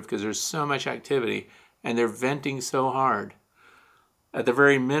counterintuitive because there's so much activity and they're venting so hard. At the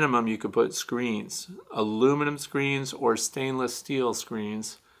very minimum, you could put screens, aluminum screens or stainless steel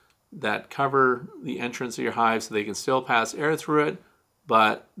screens that cover the entrance of your hive so they can still pass air through it,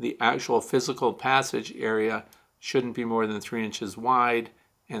 but the actual physical passage area shouldn't be more than 3 inches wide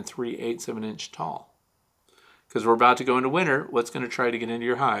and 3/8 of an inch tall. Because we're about to go into winter, what's going to try to get into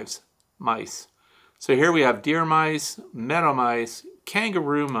your hives? Mice. So here we have deer mice, meadow mice,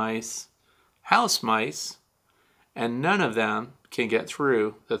 kangaroo mice, house mice, and none of them can get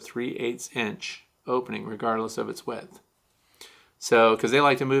through the 3/8 inch opening regardless of its width. So, because they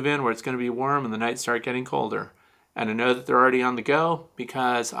like to move in where it's going to be warm and the nights start getting colder. And I know that they're already on the go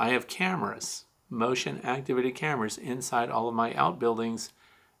because I have cameras, motion activated cameras inside all of my outbuildings,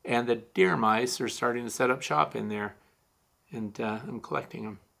 and the deer mice are starting to set up shop in there, and I'm collecting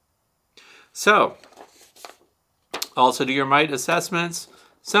them. So, also do your mite assessments.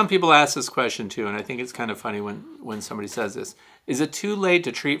 Some people ask this question too, and I think it's kind of funny when somebody says this. Is it too late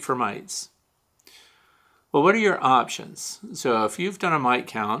to treat for mites? Well, what are your options? So if you've done a mite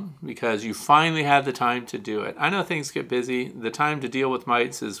count because you finally had the time to do it. I know things get busy. The time to deal with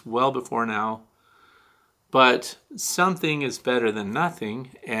mites is well before now. But something is better than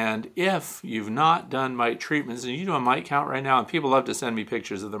nothing. And if you've not done mite treatments, and you do a mite count right now, and people love to send me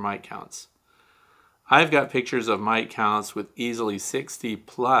pictures of their mite counts. I've got pictures of mite counts with easily 60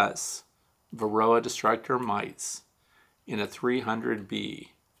 plus Varroa destructor mites in a 300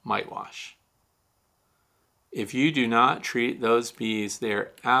 bee mite wash. If you do not treat those bees,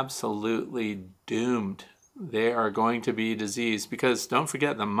 they're absolutely doomed. They are going to be diseased because don't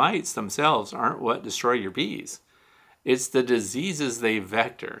forget, the mites themselves aren't what destroy your bees. It's the diseases they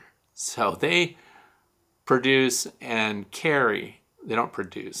vector. So they produce and carry. They don't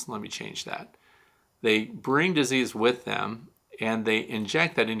produce, let me change that. They bring disease with them and they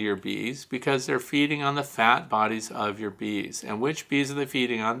inject that into your bees because they're feeding on the fat bodies of your bees. And which bees are they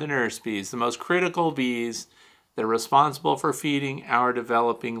feeding on? The nurse bees, the most critical bees that are responsible for feeding our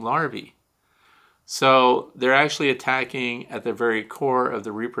developing larvae. So they're actually attacking at the very core of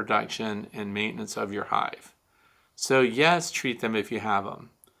the reproduction and maintenance of your hive. So yes, treat them if you have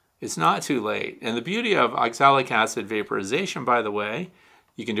them. It's not too late. And the beauty of oxalic acid vaporization, by the way,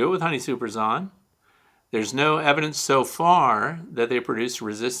 you can do it with honey superzon. There's no evidence so far that they produce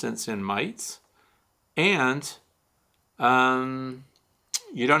resistance in mites. And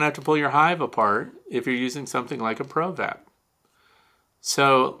you don't have to pull your hive apart if you're using something like a ProVap.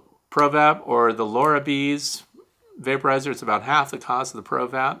 So ProVap or the Laura Bees vaporizer, it's about half the cost of the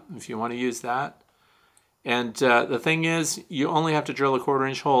ProVap if you want to use that. And the thing is, you only have to drill a 1/4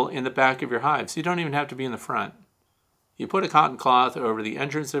 inch hole in the back of your hive. So you don't even have to be in the front. You put a cotton cloth over the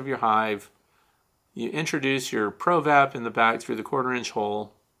entrance of your hive. You introduce your ProVap in the back through the 1/4 inch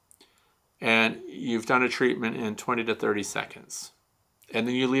hole. and you've done a treatment in 20 to 30 seconds. And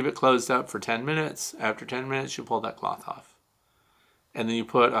then you leave it closed up for 10 minutes. After 10 minutes, you pull that cloth off. And then you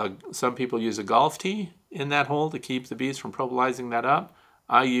put, some people use a golf tee in that hole to keep the bees from propolizing that up.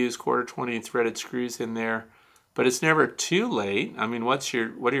 I use 1/4-20 threaded screws in there, but it's never too late. I mean, what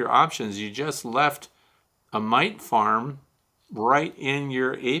are your options? You just left a mite farm right in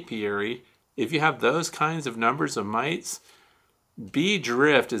your apiary. If you have those kinds of numbers of mites, bee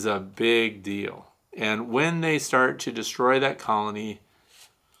drift is a big deal. And when they start to destroy that colony,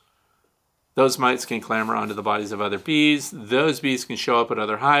 those mites can clamber onto the bodies of other bees. Those bees can show up at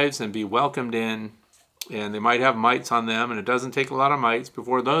other hives and be welcomed in, and they might have mites on them, and it doesn't take a lot of mites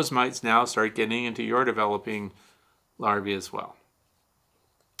before those mites now start getting into your developing larvae as well.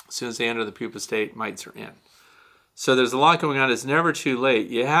 As soon as they enter the pupa state, mites are in. So there's a lot going on. It's never too late.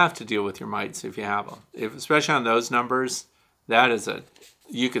 You have to deal with your mites if you have them. Especially on those numbers,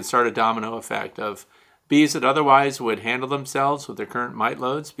 you can start a domino effect of bees that otherwise would handle themselves with their current mite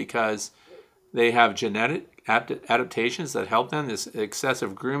loads because they have genetic adaptations that help them, this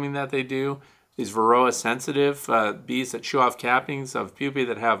excessive grooming that they do, these varroa sensitive bees that chew off cappings of pupae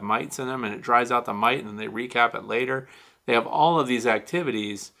that have mites in them, and it dries out the mite and then they recap it later. They have all of these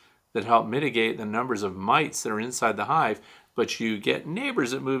activities that help mitigate the numbers of mites that are inside the hive, but you get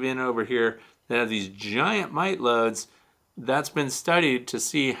neighbors that move in over here that have these giant mite loads. That's been studied to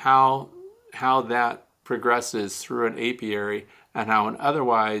see how that progresses through an apiary and how an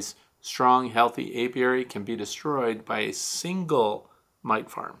otherwise strong, healthy apiary can be destroyed by a single mite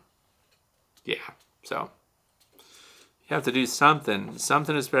farm. Yeah, so you have to do something.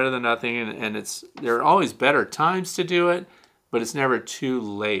 Something is better than nothing, and there are always better times to do it, but it's never too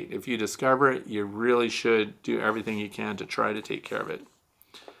late. If you discover it, you really should do everything you can to try to take care of it.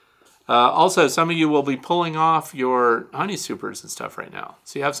 Also, some of you will be pulling off your honey supers and stuff right now,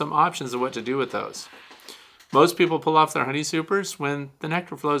 so you have some options of what to do with those. Most people pull off their honey supers when the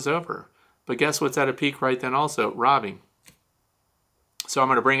nectar flows over. But guess what's at a peak right then also? Robbing. So I'm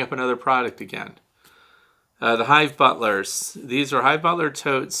going to bring up another product again. The Hive Butlers. These are Hive Butler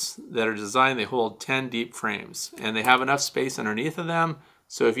totes that are designed, they hold 10 deep frames. And they have enough space underneath of them.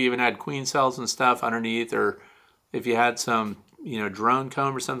 So if you even had queen cells and stuff underneath, or if you had some drone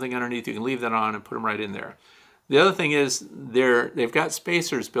comb or something underneath, you can leave that on and put them right in there. The other thing is they've got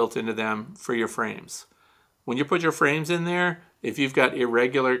spacers built into them for your frames. When you put your frames in there, if you've got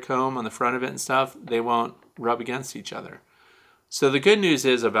irregular comb on the front of it and stuff, they won't rub against each other. So the good news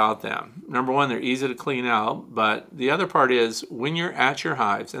is about them. Number one, they're easy to clean out, but the other part is when you're at your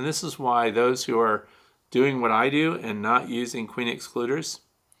hives, and this is why those who are doing what I do and not using queen excluders,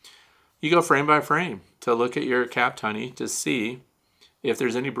 you go frame by frame to look at your capped honey to see if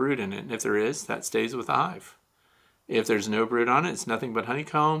there's any brood in it. And if there is, that stays with the hive. If there's no brood on it, it's nothing but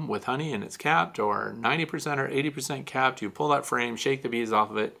honeycomb with honey and it's capped, or 90% or 80% capped, you pull that frame, shake the bees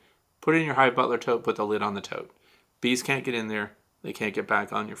off of it, put it in your Hive Butler tote, put the lid on the tote. Bees can't get in there, they can't get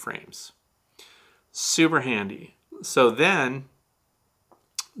back on your frames. Super handy. So then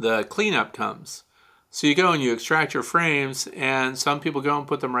the cleanup comes. So you go and you extract your frames, and some people go and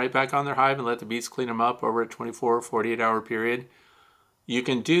put them right back on their hive and let the bees clean them up over a 24 or 48 hour period. You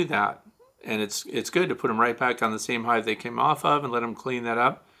can do that. And it's good to put them right back on the same hive they came off of and let them clean that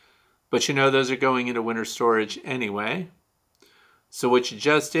up. But those are going into winter storage anyway. So what you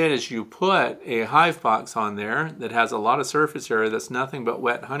just did is you put a hive box on there that has a lot of surface area that's nothing but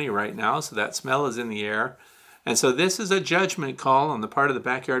wet honey right now. So that smell is in the air. And so this is a judgment call on the part of the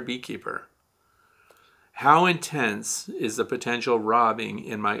backyard beekeeper. How intense is the potential robbing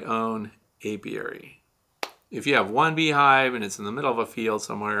in my own apiary? If you have one beehive and it's in the middle of a field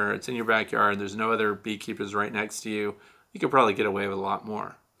somewhere, it's in your backyard, there's no other beekeepers right next to you, you could probably get away with a lot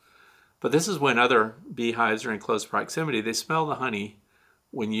more. But this is when other beehives are in close proximity. They smell the honey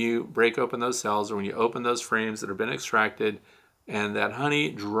when you break open those cells or when you open those frames that have been extracted, and that honey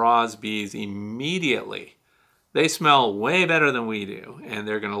draws bees immediately. They smell way better than we do, and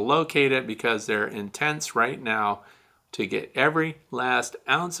they're going to locate it because they're intense right now to get every last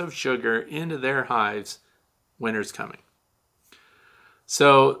ounce of sugar into their hives. Winter's coming.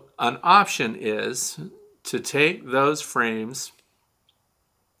 So an option is to take those frames,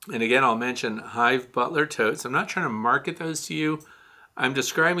 and again, I'll mention Hive Butler totes. I'm not trying to market those to you. I'm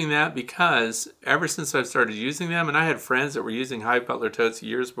describing that because ever since I've started using them, and I had friends that were using Hive Butler totes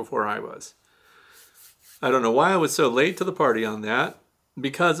years before I was. I don't know why I was so late to the party on that,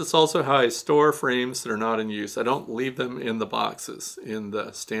 because it's also how I store frames that are not in use. I don't leave them in the boxes, in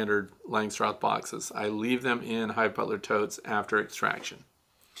the standard Langstroth boxes. I leave them in Hive Butler totes after extraction.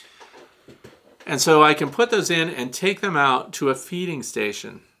 And so I can put those in and take them out to a feeding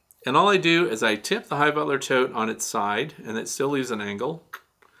station. And all I do is I tip the hive butler tote on its side, and it still leaves an angle.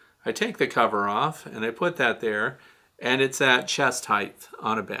 I take the cover off, and I put that there, and it's at chest height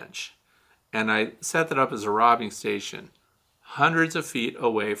on a bench. And I set that up as a robbing station, hundreds of feet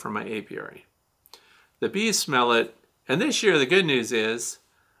away from my apiary. The bees smell it, and this year the good news is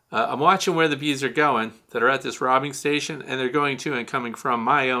I'm watching where the bees are going that are at this robbing station, and they're going to and coming from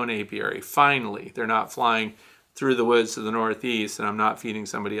my own apiary. Finally, they're not flying through the woods to the northeast, and I'm not feeding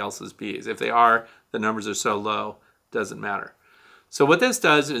somebody else's bees. If they are, the numbers are so low, doesn't matter. So what this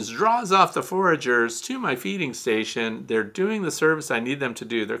does is draws off the foragers to my feeding station. They're doing the service I need them to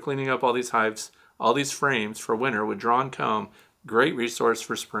do. They're cleaning up all these hives, all these frames for winter with drawn comb, great resource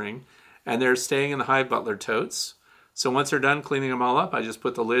for spring, and they're staying in the hive butler totes. So once they're done cleaning them all up, I just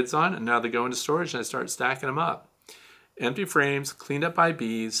put the lids on, and now they go into storage, and I start stacking them up. Empty frames, cleaned up by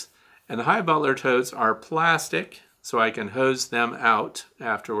bees, and the hive butler totes are plastic, so I can hose them out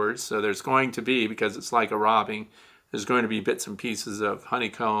afterwards. So there's going to be, because it's like a robbing, there's going to be bits and pieces of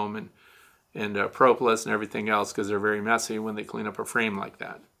honeycomb and propolis and everything else, because they're very messy when they clean up a frame like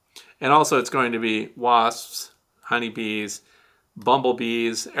that. And also it's going to be wasps, honeybees,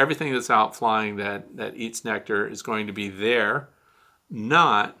 bumblebees, everything that's out flying that eats nectar is going to be there,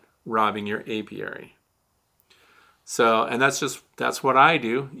 not robbing your apiary. So, and that's what I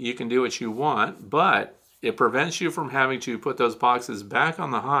do. You can do what you want, but it prevents you from having to put those boxes back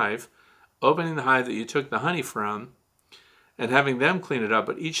on the hive, opening the hive that you took the honey from, and having them clean it up.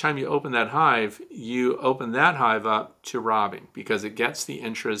 But each time you open that hive, you open that hive up to robbing, because it gets the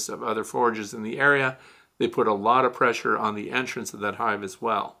interest of other foragers in the area. They put a lot of pressure on the entrance of that hive as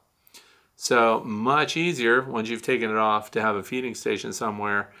well. So much easier once you've taken it off to have a feeding station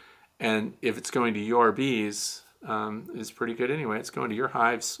somewhere. And if it's going to your bees, it's pretty good anyway. It's going to your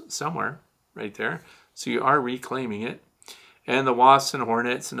hives somewhere right there. So you are reclaiming it. And the wasps and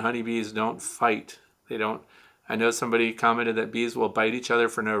hornets and honeybees don't fight. They don't. I know somebody commented that bees will bite each other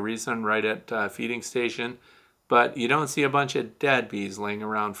for no reason right at feeding station. But you don't see a bunch of dead bees laying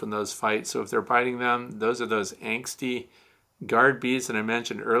around from those fights. So if they're biting them, those are those angsty guard bees that I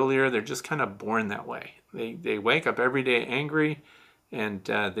mentioned earlier. They're just kind of born that way. They wake up every day angry, and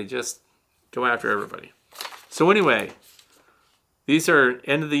they just go after everybody. So anyway, these are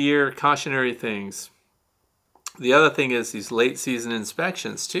end of the year cautionary things. The other thing is these late season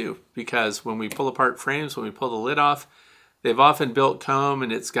inspections too, because when we pull apart frames, when we pull the lid off, they've often built comb,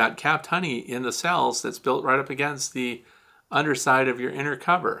 and it's got capped honey in the cells that's built right up against the underside of your inner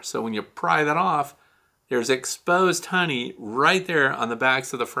cover. So when you pry that off, there's exposed honey right there on the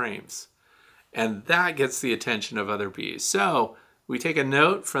backs of the frames. And that gets the attention of other bees. So we take a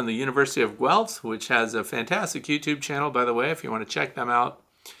note from the University of Guelph, which has a fantastic YouTube channel, by the way, if you want to check them out.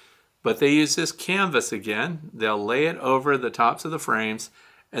 But they use this canvas again. They'll lay it over the tops of the frames,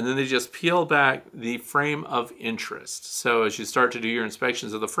 and then they just peel back the frame of interest. So as you start to do your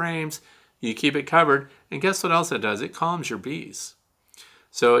inspections of the frames, you keep it covered, and guess what else it does? It calms your bees.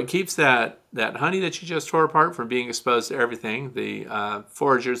 So it keeps that honey that you just tore apart from being exposed to everything. The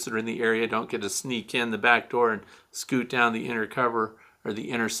foragers that are in the area don't get to sneak in the back door and scoot down the inner cover or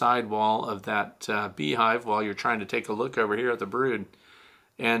the inner side wall of that beehive while you're trying to take a look over here at the brood,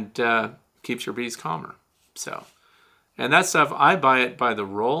 and keeps your bees calmer. So. And that stuff, I buy it by the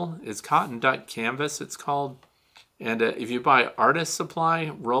roll. It's cotton duck canvas, it's called. And if you buy artist supply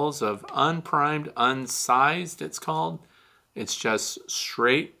rolls of unprimed, unsized, it's called. It's just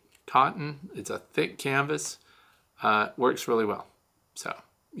straight cotton. It's a thick canvas. Works really well. So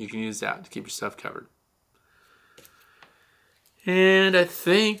you can use that to keep your stuff covered. And I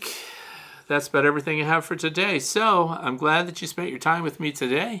think that's about everything I have for today. So I'm glad that you spent your time with me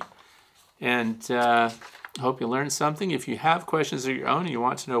today. And I hope you learned something. If you have questions of your own and you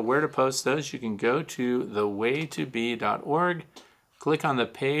want to know where to post those, you can go to thewaytobee.org, click on the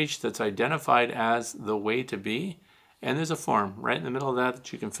page that's identified as The Way to Bee, and there's a form right in the middle of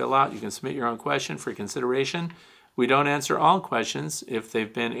that you can fill out. You can submit your own question for consideration. We don't answer all questions if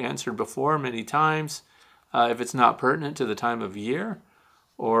they've been answered before many times, if it's not pertinent to the time of year,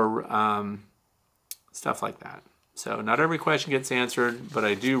 or stuff like that. So not every question gets answered, but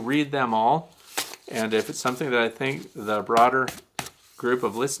I do read them all. And if it's something that I think the broader group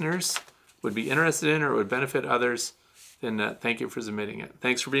of listeners would be interested in or would benefit others, then thank you for submitting it.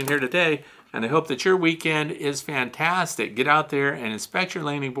 Thanks for being here today, and I hope that your weekend is fantastic. Get out there and inspect your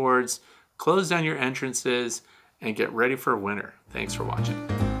landing boards, close down your entrances, and get ready for winter. Thanks for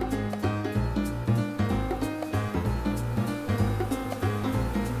watching.